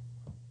tomorrow.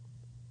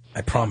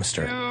 I promised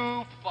her.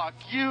 Fuck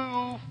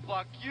you,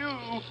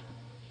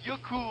 you're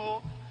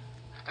cool,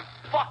 and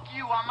fuck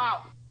you, I'm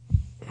out.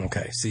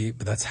 Okay, see,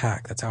 but that's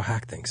Hack. That's how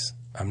Hack thinks.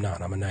 I'm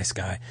not. I'm a nice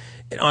guy.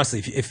 And honestly,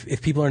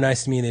 if people are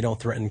nice to me and they don't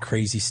threaten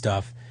crazy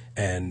stuff,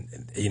 and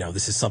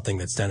this is something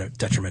that's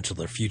detrimental to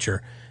their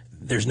future,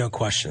 there's no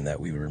question that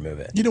we would remove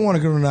it. You don't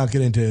want to not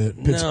get into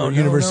Pittsburgh,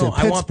 University of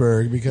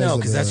Pittsburgh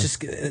because that's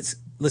just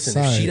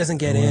listen. If she doesn't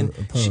get in,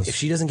 if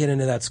she doesn't get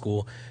into that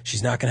school,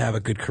 she's not going to have a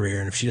good career.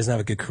 And if she doesn't have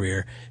a good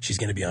career, she's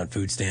going to be on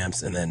food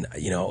stamps. And then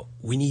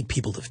we need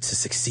people to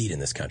succeed in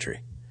this country.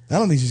 I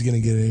don't think she's going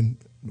to get in.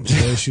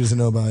 She doesn't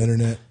know about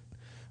internet.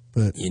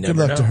 But good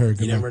luck to her.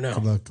 You never know.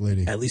 Good luck,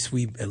 lady. At least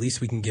we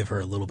can give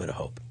her a little bit of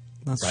hope.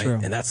 That's right? true.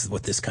 And that's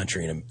what this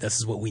country and this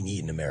is what we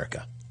need in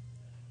America.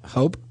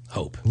 Hope?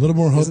 Hope. A little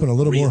more hope and a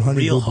little more honey.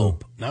 Real boo-boo.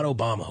 hope. Not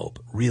Obama hope.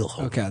 Real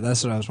hope. Okay,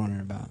 that's what I was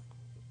wondering about.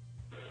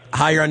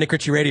 Hi, you're on Nick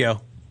Ritchie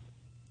Radio.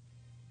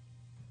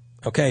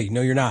 Okay,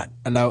 no, you're not.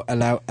 Hello.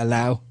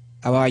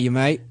 How are you,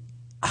 mate?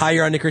 Hi,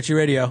 you're on Nick Ritchie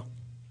Radio.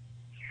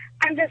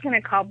 I'm just going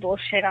to call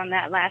bullshit on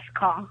that last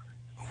call.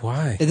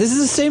 Why? This is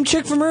the same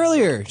chick from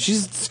earlier.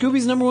 She's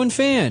Scooby's #1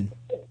 fan.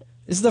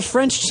 This is the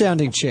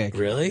French-sounding chick.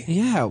 Really?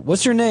 Yeah.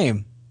 What's her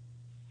name?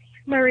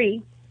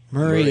 Marie.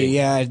 Marie.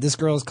 Yeah, this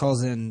girl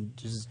calls in.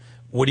 Just...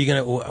 What are you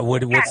gonna?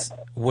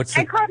 What's?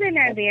 I called in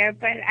earlier,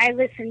 but I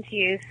listened to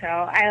you, so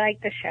I like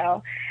the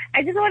show.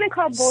 I just want to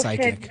call bullshit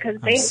Psychic. because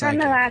based on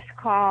the last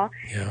call,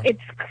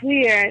 it's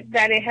clear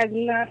that it has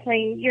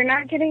nothing. You're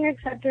not getting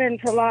accepted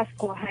into law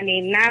school,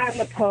 honey. Not on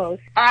the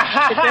post,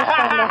 but just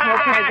on the whole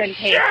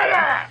presentation.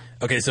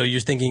 Okay, so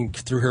you're thinking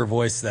through her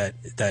voice that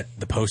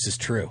the post is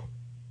true.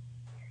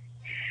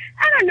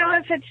 I don't know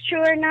if it's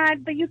true or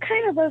not, but you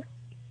kind of look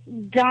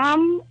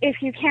dumb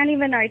if you can't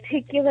even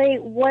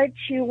articulate what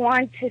you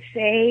want to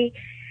say.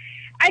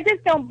 I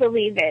just don't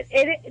believe it.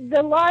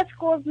 The law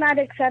school's not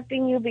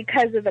accepting you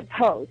because of the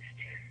post.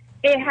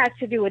 It has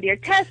to do with your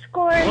test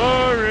scores.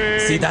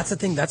 See, that's the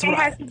thing. That's what it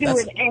has to do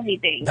with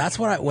anything. That's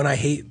what when I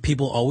hate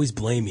people always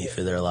blame me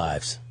for their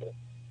lives.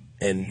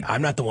 And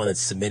I'm not the one that's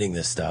submitting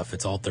this stuff.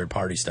 It's all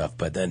third-party stuff.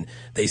 But then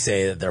they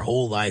say that their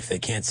whole life they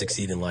can't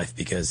succeed in life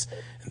because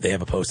they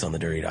have a post on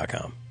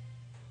thedirty.com.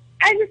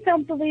 I just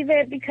don't believe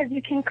it because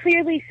you can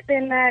clearly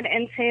spin that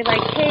and say,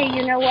 like, hey,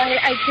 you know what?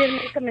 I did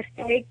make a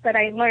mistake, but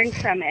I learned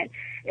from it.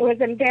 It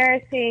was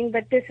embarrassing,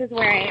 but this is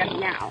where I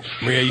am now.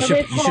 Maria, you so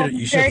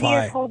should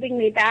apply. Is holding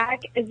me back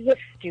is just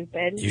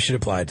stupid. You should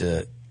apply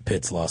to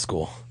Pitt's law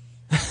school.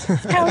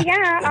 Hell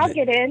yeah, I'll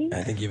get in.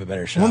 I think you have a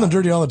better shot. I'm on the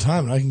dirty all the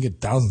time, and I can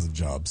get thousands of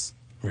jobs.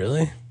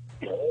 Really?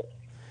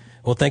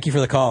 Well, thank you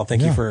for the call.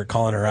 Thank you for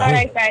calling her out. All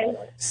right, guys.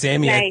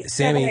 Sammy, Night.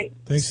 Sammy,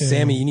 Thanks,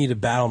 Sammy, you need to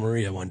battle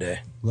Maria one day.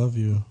 Love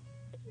you.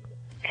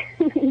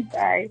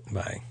 Bye.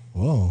 Bye.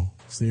 Whoa.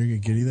 So you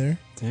get giddy there?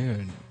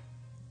 Dude.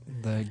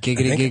 The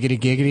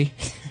giggity.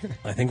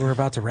 I think we're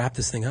about to wrap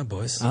this thing up,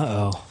 boys.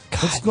 Uh-oh.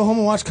 Let's go home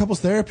and watch Couples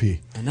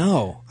Therapy. I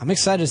know. I'm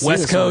excited to see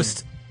West this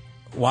Coast,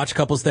 watch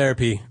Couples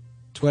Therapy.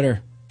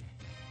 Twitter,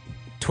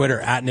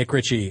 at Nick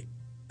Ritchie,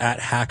 at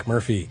Hack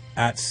Murphy,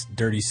 at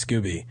Dirty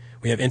Scooby.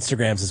 We have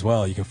Instagrams as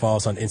well. You can follow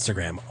us on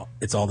Instagram.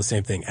 It's all the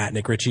same thing. At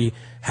Nick Ritchie,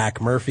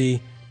 Hack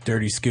Murphy,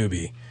 Dirty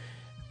Scooby.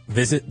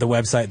 Visit the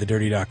website,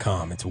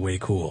 thedirty.com. It's way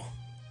cool.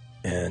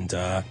 And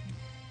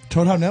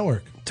Toad Hop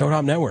Network. Toad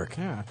Hop Network.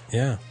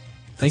 Yeah.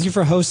 Thank you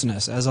for hosting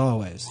us, as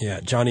always. Yeah,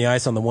 Johnny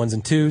Ice on the 1s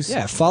and 2s.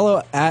 Yeah,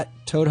 follow at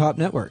Toad Hop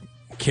Network.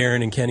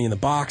 Karen and Kenny in the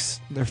box.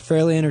 They're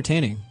fairly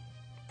entertaining.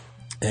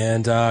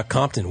 And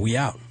Compton, we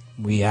out.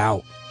 We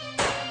out.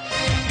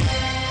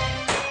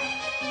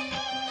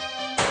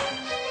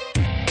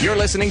 You're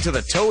listening to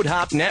the Toad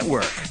Hop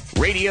Network,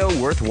 radio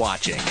worth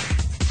watching.